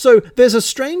 So there's a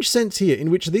strange sense here in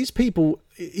which these people,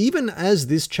 even as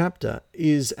this chapter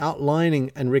is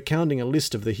outlining and recounting a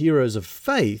list of the heroes of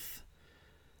faith,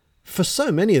 for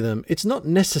so many of them, it's not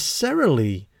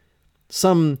necessarily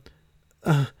some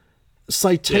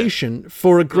citation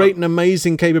for a great and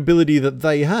amazing capability that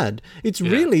they had. It's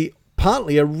really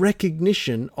partly a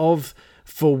recognition of,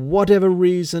 for whatever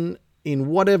reason, in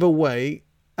whatever way,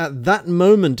 at that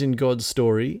moment in God's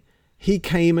story, he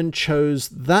came and chose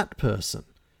that person.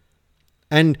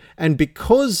 And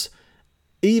because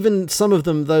even some of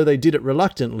them, though they did it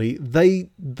reluctantly, they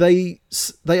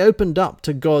opened up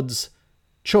to God's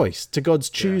choice, to God's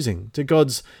choosing, to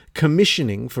God's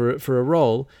commissioning for a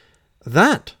role.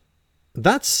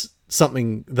 That's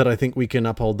something that I think we can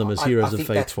uphold them as heroes of faith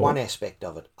for. I think that's one aspect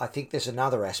of it. I think there's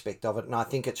another aspect of it, and I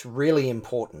think it's really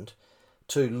important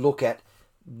to look at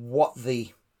what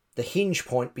the hinge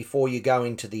point before you go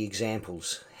into the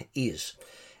examples is.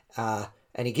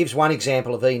 And he gives one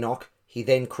example of Enoch.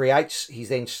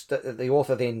 The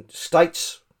author then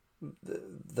states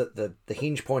the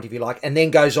hinge point, if you like, and then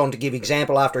goes on to give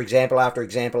example after example after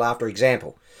example after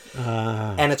example.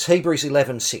 And it's Hebrews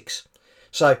 11:6.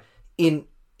 So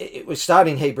it was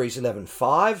starting in Hebrews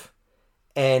 11:5,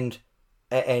 and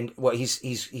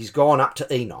he's gone up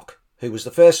to Enoch, who was the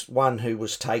first one who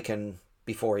was taken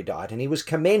before he died, and he was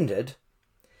commended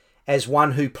as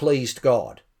one who pleased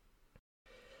God.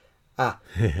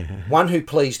 One who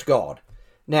pleased God.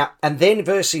 Now, and then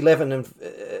verse 11 and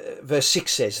verse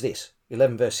 6 says this,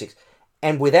 11 verse 6,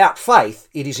 and without faith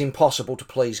it is impossible to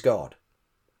please God.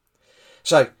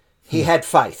 So he had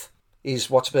faith, is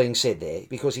what's being said there,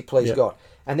 because he pleased God.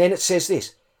 And then it says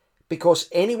this, because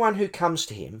anyone who comes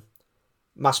to him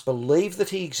must believe that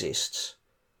he exists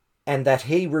and that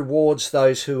he rewards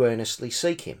those who earnestly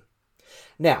seek him.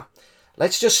 Now,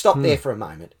 let's just stop there for a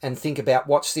moment and think about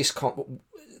what's this...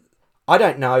 I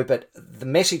don't know, but the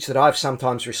message that I've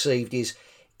sometimes received is,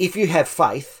 if you have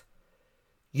faith,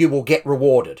 you will get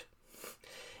rewarded.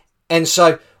 And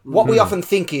so what we often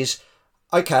think is,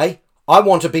 okay, I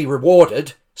want to be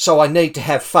rewarded, so I need to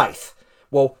have faith.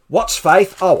 well, what's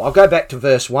faith? Oh, I'll go back to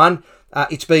verse 1.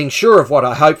 It's being sure of what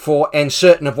I hope for and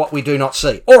certain of what we do not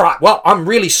see. All right, well, I'm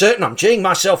really certain. I'm geeing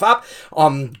myself up.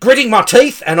 I'm gritting my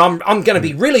teeth, and I'm going to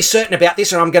be really certain about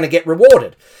this, and I'm going to get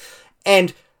rewarded.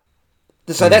 And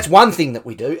so that's one thing that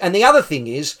we do. And the other thing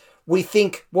is we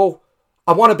think, well,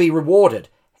 I want to be rewarded.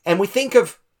 And we think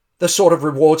of the sort of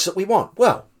rewards that we want.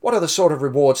 Well, what are the sort of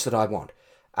rewards that I want?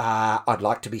 I'd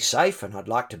like to be safe, and I'd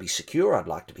like to be secure. I'd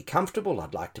like to be comfortable.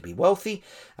 I'd like to be wealthy.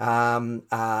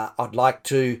 I'd like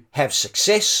to have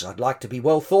success. I'd like to be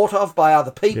well thought of by other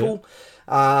people.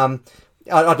 Yeah.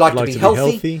 I'd like to be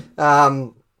healthy.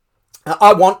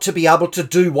 I want to be able to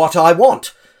do what I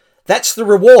want. That's the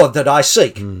reward that I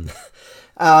seek.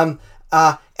 And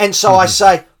so I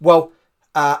say, well,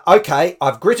 okay,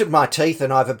 I've gritted my teeth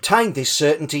and I've obtained this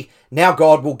certainty. Now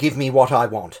God will give me what I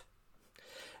want.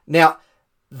 Now,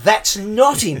 that's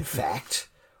not, in fact,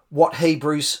 what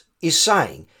Hebrews is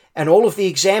saying. And all of the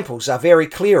examples are very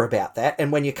clear about that.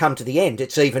 And when you come to the end,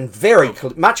 it's even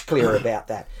much clearer about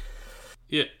that.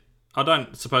 Yeah, I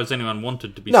don't suppose anyone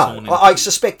wanted to be sworn in. No, I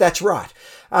suspect that's right.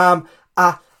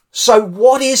 So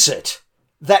what is it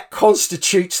that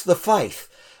constitutes the faith?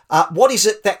 What is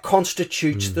it that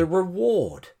constitutes the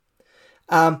reward?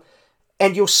 And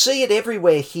you'll see it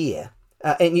everywhere here.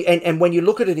 And when you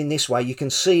look at it in this way, you can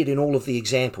see it in all of the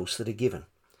examples that are given.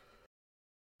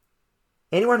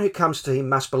 Anyone who comes to him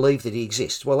must believe that he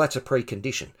exists. Well, that's a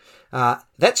precondition.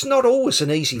 That's not always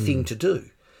an easy thing to do.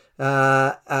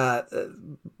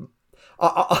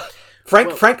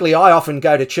 Frankly, I often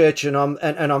go to church and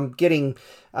I'm getting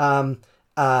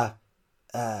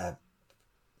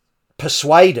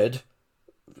persuaded,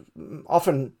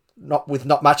 often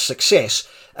not much success,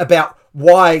 about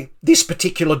why this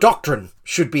particular doctrine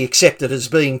should be accepted as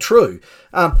being true.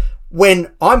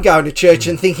 When I'm going to church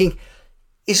and thinking,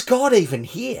 is God even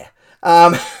here?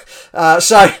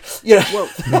 So, you know.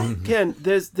 Well, Ken,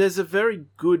 there's a very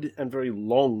good and very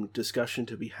long discussion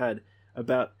to be had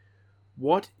about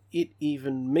what it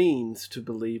even means to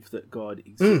believe that God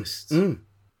exists.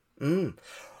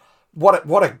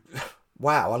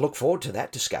 Wow, I look forward to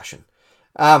that discussion.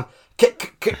 Can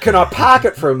I park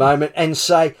it for a moment and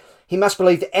say, he must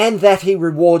believe and that he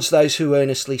rewards those who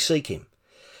earnestly seek him.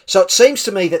 So it seems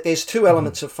to me that there's two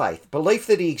elements of faith. Belief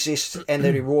that he exists and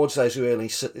that he rewards those who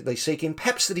earnestly seek him.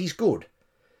 Perhaps that he's good.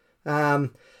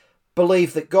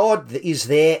 Believe that God is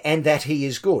there and that he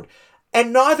is good.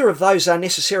 And neither of those are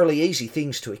necessarily easy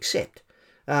things to accept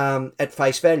at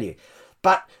face value.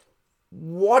 But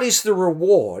what is the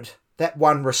reward that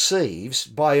one receives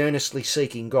by earnestly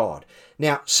seeking God?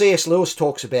 Now, C.S. Lewis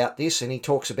talks about this, and he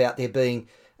talks about there being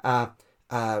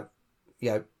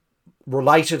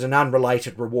related and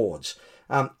unrelated rewards.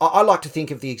 I like to think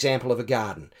of the example of a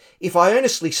garden. If I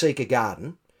earnestly seek a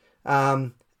garden,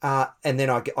 and then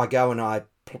I go and I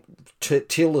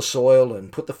till the soil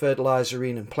and put the fertilizer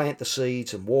in and plant the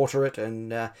seeds and water it,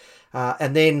 and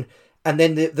then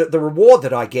the reward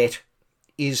that I get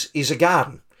is a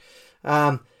garden.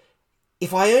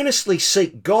 If I earnestly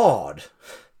seek God,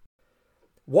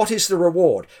 what is the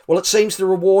reward? Well, it seems the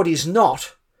reward is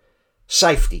not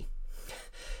safety.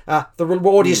 The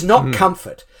reward is not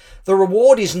comfort. The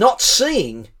reward is not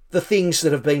seeing the things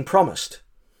that have been promised.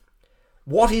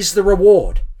 What is the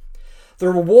reward? The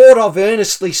reward of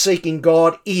earnestly seeking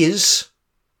God is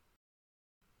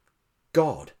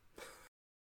God.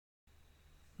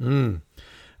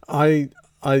 I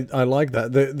like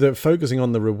that. The focusing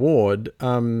on the reward.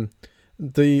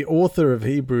 The author of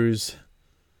Hebrews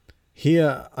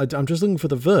here, I'm just looking for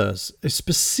the verse. It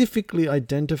specifically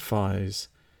identifies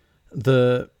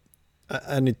a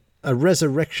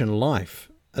resurrection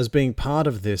life as being part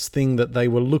of this thing that they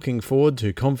were looking forward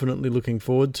to, confidently looking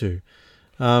forward to.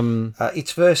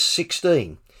 It's verse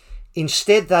 16.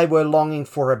 Instead, they were longing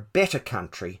for a better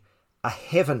country, a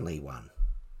heavenly one.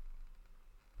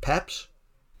 Perhaps?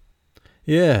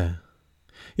 Yeah.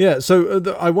 Yeah, so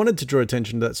I wanted to draw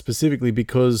attention to that specifically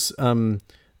because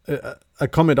a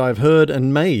comment I've heard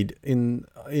and made in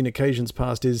occasions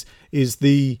past is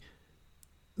the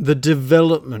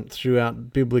development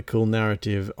throughout biblical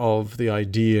narrative of the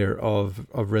idea of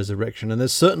resurrection. And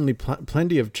there's certainly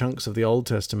plenty of chunks of the Old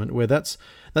Testament where that's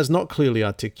not clearly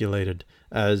articulated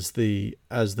as the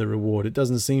reward. It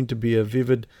doesn't seem to be a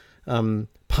vivid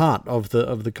part of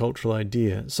the cultural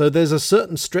idea. So there's a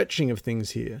certain stretching of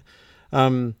things here.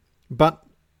 But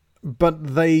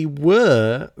they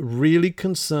were really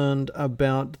concerned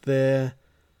about their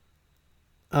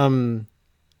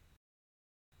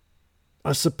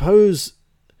I suppose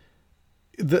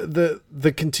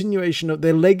the continuation of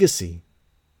their legacy.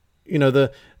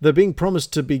 they're being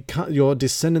promised to be, your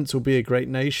descendants will be a great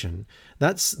nation.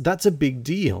 That's a big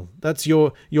deal. That's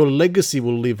your legacy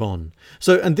will live on.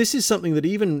 So, and this is something that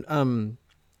even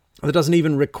that doesn't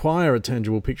even require a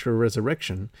tangible picture of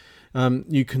resurrection.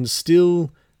 You can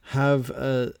still have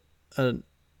a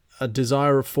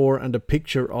desire for and a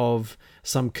picture of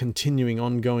some continuing,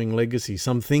 ongoing legacy.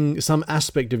 Some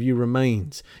aspect of you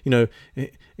remains.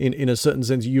 In a certain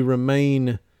sense, you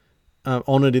remain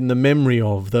honored in the memory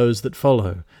of those that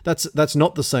follow. That's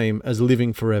not the same as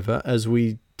living forever as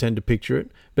we tend to picture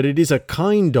it, but it is a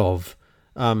kind of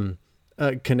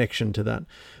connection to that.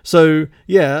 So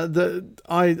yeah,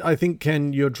 I think,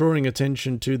 Ken, you're drawing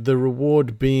attention to the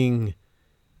reward being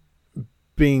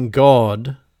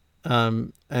God,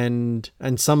 and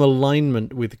some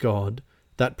alignment with God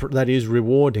that is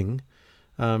rewarding.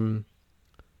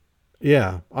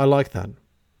 Yeah, I like that.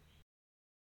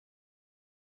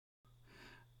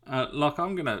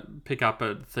 I'm going to pick up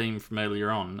a theme from earlier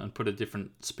on and put a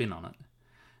different spin on it.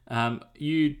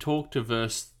 You talked to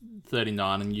verse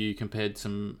 39 and you compared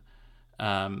some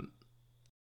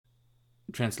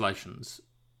translations.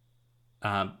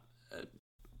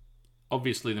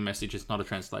 Obviously, the Message is not a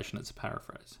translation, it's a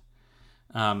paraphrase.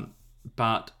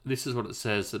 But this is what it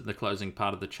says at the closing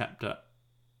part of the chapter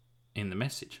in the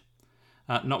Message.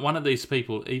 Not one of these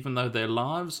people, even though their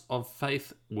lives of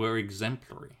faith were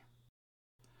exemplary,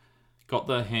 got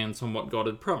their hands on what God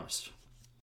had promised.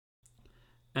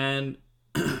 And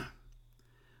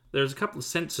there's a couple of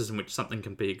senses in which something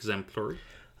can be exemplary.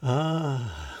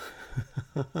 I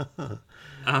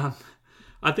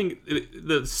think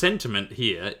the sentiment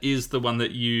here is the one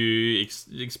that you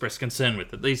express concern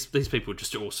with, that these people are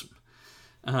just awesome.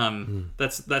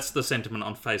 That's the sentiment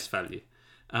on face value.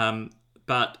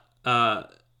 But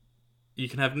you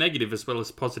can have negative as well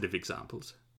as positive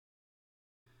examples.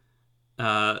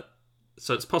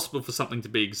 So it's possible for something to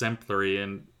be exemplary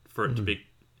and for it to be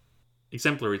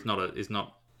exemplary is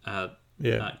not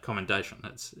commendation.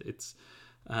 It's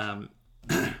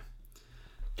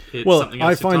well, something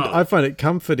else I find it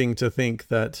comforting to think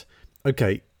that,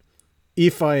 okay,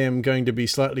 if I am going to be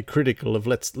slightly critical of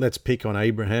let's pick on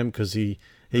Abraham because he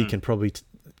can probably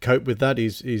cope with that.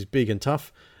 He's big and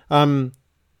tough.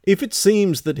 If it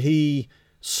seems that he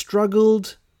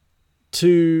struggled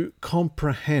to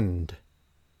comprehend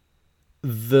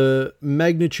the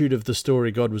magnitude of the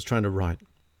story God was trying to write,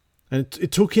 and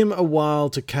it took him a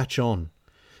while to catch on.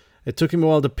 It took him a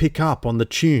while to pick up on the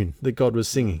tune that God was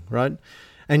singing, right?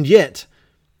 And yet,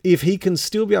 if he can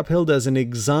still be upheld as an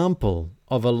example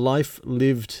of a life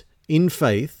lived in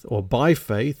faith or by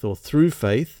faith or through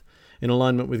faith in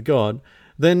alignment with God,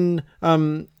 then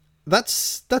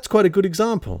that's quite a good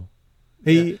example.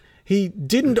 He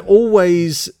didn't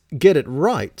always get it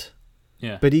right,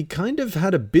 but he kind of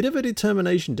had a bit of a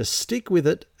determination to stick with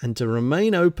it and to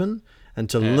remain open and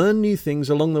to learn new things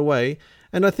along the way.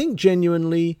 And I think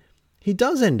genuinely he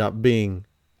does end up being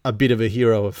a bit of a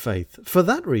hero of faith for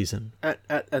that reason.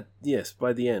 Yes,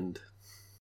 by the end.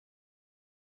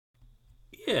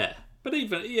 Yeah, but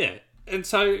and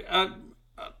so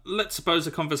let's suppose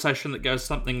a conversation that goes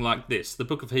something like this. The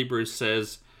book of Hebrews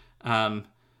says,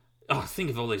 think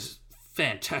of all these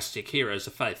fantastic heroes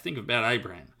of faith. Think about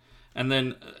Abraham. And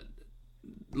then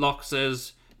Locke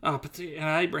says, but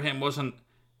Abraham wasn't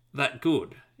that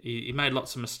good. He made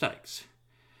lots of mistakes.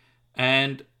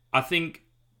 And I think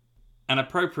an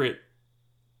appropriate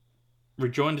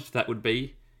rejoinder to that would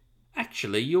be,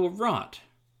 actually, you're right.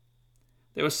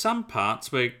 There were some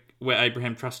parts where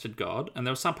Abraham trusted God, and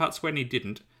there were some parts when he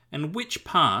didn't. And which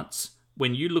parts,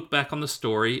 when you look back on the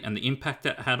story and the impact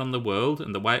it had on the world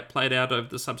and the way it played out over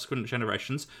the subsequent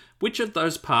generations, which of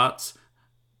those parts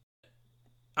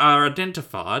are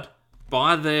identified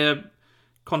by their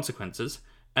consequences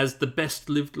as the best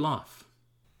lived life?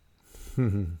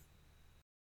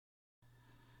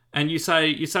 And you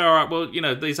say, all right, well,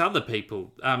 these other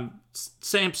people,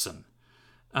 Samson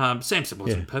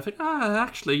wasn't perfect.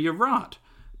 Actually, you're right.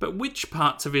 But which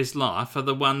parts of his life are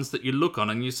the ones that you look on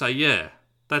and you say,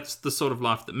 that's the sort of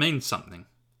life that means something?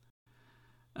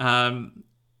 And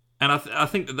I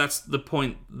think that's the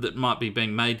point that might be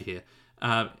being made here.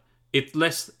 It's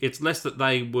less that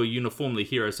they were uniformly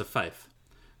heroes of faith,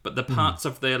 but the parts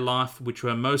of their life which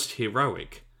were most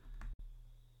heroic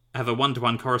have a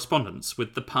one-to-one correspondence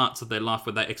with the parts of their life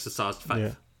where they exercised faith.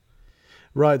 Yeah.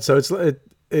 Right, so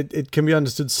it can be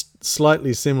understood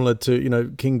slightly similar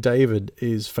to, King David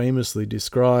is famously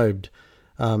described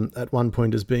at one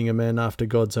point as being a man after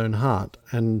God's own heart.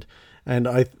 And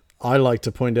I like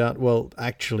to point out, well,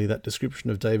 actually, that description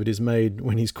of David is made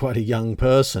when he's quite a young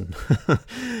person.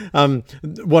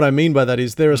 What I mean by that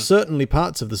is there are certainly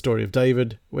parts of the story of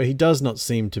David where he does not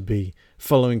seem to be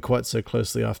following quite so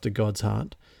closely after God's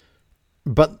heart.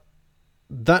 But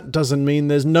that doesn't mean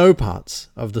there's no parts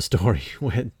of the story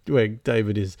where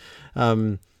David is.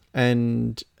 And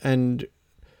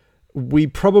we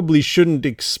probably shouldn't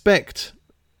expect...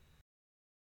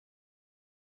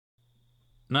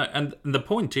 No, and the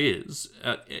point is,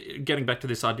 getting back to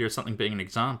this idea of something being an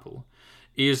example,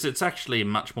 is it's actually a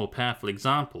much more powerful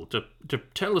example to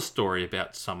tell a story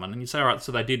about someone. And you say, all right,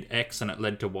 so they did X and it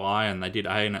led to Y, and they did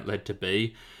A and it led to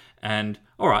B. And,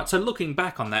 all right, so looking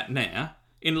back on that now,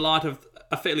 in light of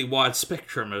a fairly wide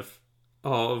spectrum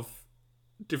of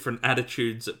different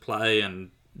attitudes at play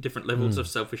and different levels of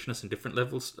selfishness and different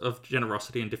levels of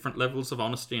generosity and different levels of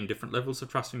honesty and different levels of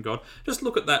trust in God, just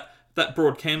look at that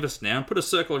broad canvas now and put a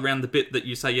circle around the bit that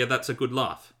you say, yeah, that's a good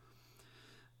life.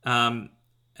 And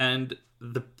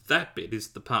that bit is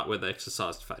the part where they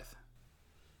exercised faith.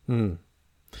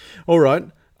 All right.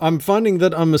 I'm finding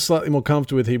that I'm slightly more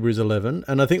comfortable with Hebrews 11,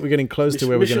 and I think we're getting close to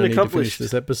where we're going to need to finish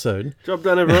this episode. Job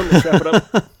done, everyone. Let's wrap it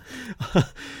up.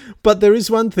 But there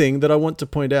is one thing that I want to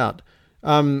point out.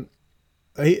 Verse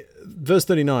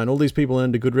 39, all these people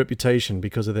earned a good reputation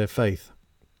because of their faith.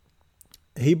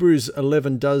 Hebrews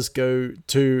 11 does go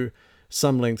to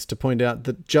some lengths to point out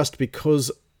that just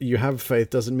because you have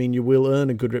faith doesn't mean you will earn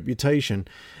a good reputation.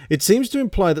 It seems to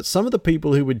imply that some of the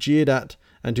people who were jeered at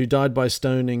and who died by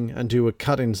stoning and who were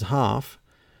cut in half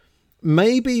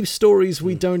may be stories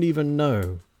we don't even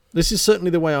know. This is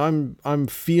certainly the way I'm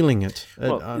feeling it.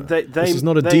 Well, this is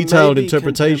not a detailed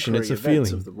interpretation, it's a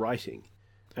feeling. Of the writing.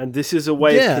 And this is a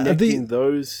way of connecting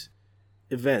those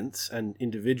events and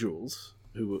individuals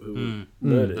who were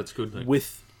murdered that's good,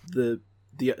 with the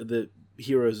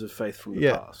heroes of faith from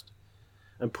the past.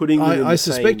 And putting them in the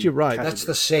suspect same you're right. category. That's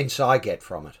the sense I get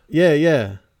from it.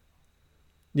 Yeah.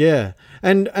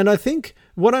 And I think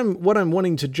what I'm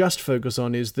wanting to just focus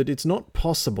on is that it's not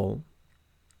possible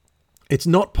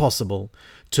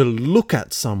to look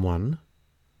at someone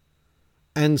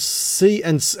and see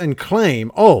and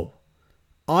claim, oh,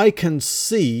 I can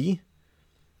see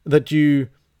that you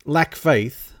lack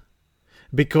faith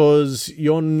because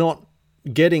you're not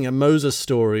getting a Moses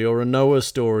story or a Noah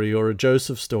story or a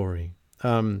Joseph story.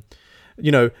 I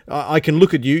can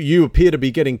look at you. You appear to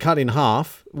be getting cut in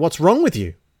half. What's wrong with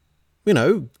you?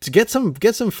 To get some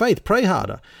faith. Pray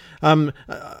harder.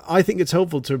 I think it's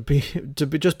helpful to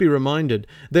just be reminded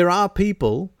there are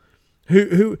people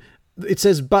who it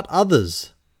says, but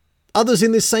others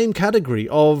in this same category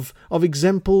of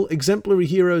exemplary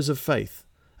heroes of faith,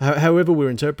 however we're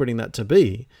interpreting that to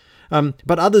be,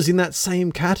 but others in that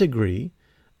same category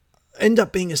end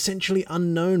up being essentially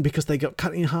unknown because they got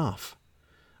cut in half,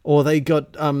 or they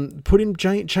got put in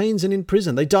chains and in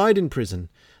prison. They died in prison.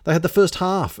 They had the first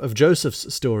half of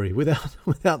Joseph's story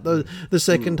without the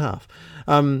second half.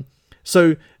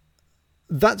 So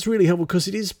that's really helpful because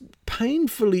it is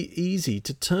painfully easy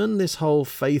to turn this whole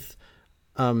faith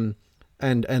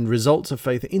and results of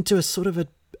faith into a sort of a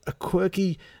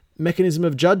quirky mechanism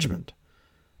of judgment.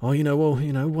 Oh,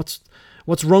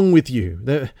 what's wrong with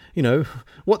you?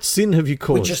 What sin have you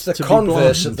caused? Which is the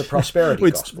converse of the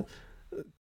prosperity gospel.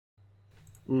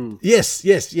 Yes,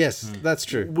 that's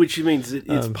true. Which means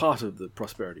it's part of the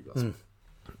prosperity gospel.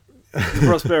 The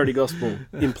prosperity gospel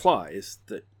implies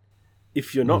that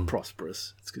if you're not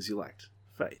prosperous, it's because you lacked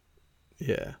faith.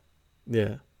 Yeah.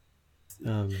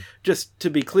 Just to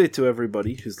be clear to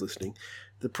everybody who's listening,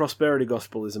 the prosperity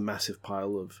gospel is a massive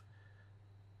pile of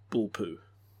bull poo.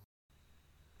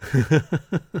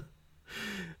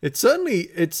 It certainly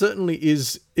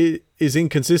is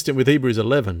inconsistent with Hebrews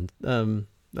 11.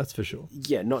 That's for sure.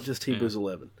 Yeah, not just Hebrews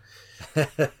 11.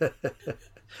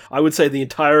 I would say the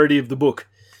entirety of the book.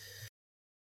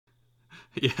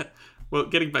 Yeah. Well,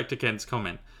 getting back to Ken's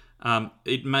comment,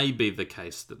 it may be the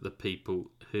case that the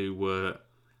people who were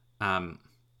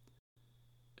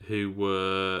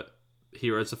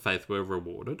heroes of faith were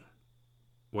rewarded,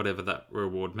 whatever that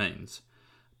reward means.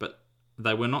 But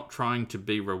they were not trying to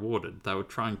be rewarded. They were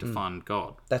trying to find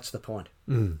God. That's the point.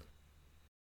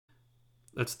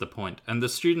 That's the point. And the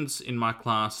students in my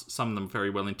class, some of them very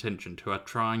well-intentioned, who are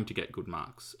trying to get good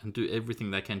marks and do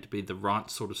everything they can to be the right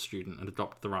sort of student and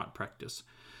adopt the right practice,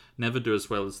 never do as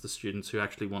well as the students who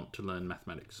actually want to learn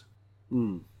mathematics.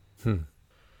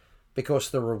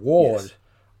 Because the reward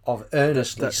of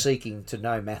earnestly seeking to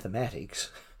know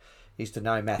mathematics is to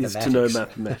know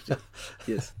mathematics.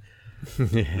 Yes.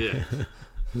 Yeah.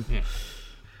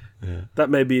 That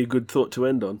may be a good thought to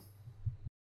end on.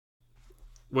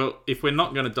 Well, if we're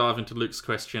not going to dive into Luke's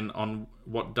question on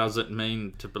what does it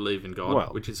mean to believe in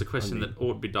God, which is a question that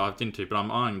ought to be dived into, but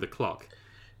I'm eyeing the clock.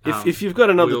 If you've got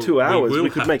another 2 hours, we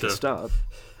could make a start.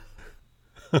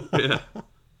 Yeah.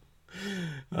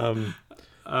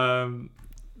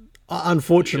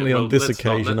 Unfortunately, on this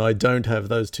occasion, I don't have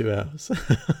those 2 hours.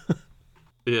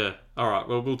 Yeah. All right.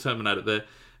 Well, we'll terminate it there.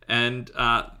 And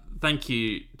thank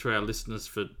you to our listeners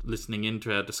for listening in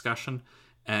to our discussion.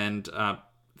 And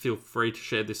feel free to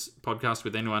share this podcast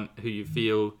with anyone who you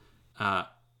feel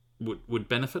would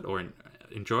benefit or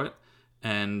enjoy it.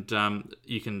 And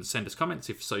you can send us comments,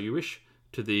 if so you wish,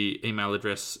 to the email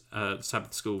address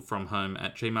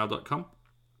sabbathschoolfromhome@gmail.com.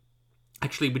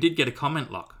 Actually, we did get a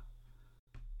comment, Locke.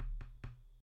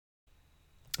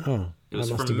 Oh, I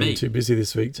must have been too busy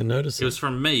this week to notice it. It was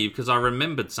from me because I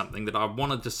remembered something that I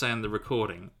wanted to say in the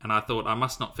recording, and I thought I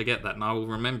must not forget that, and I will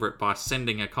remember it by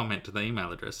sending a comment to the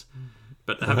email address.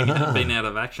 But having been out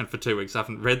of action for 2 weeks, I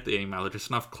haven't read the email address,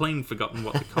 and I've clean forgotten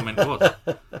what the comment was.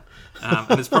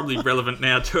 And it's probably relevant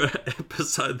now to an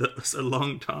episode that was a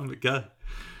long time ago.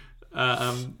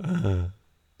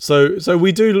 So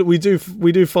we do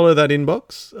follow that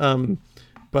inbox,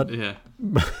 but yeah.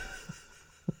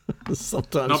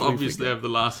 Sometimes not obviously over the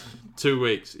last 2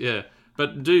 weeks, yeah.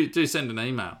 But do send an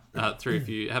email through if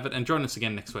you have it, and join us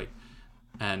again next week.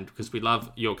 And because we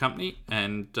love your company,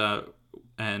 and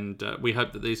we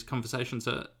hope that these conversations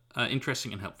are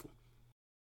interesting and helpful.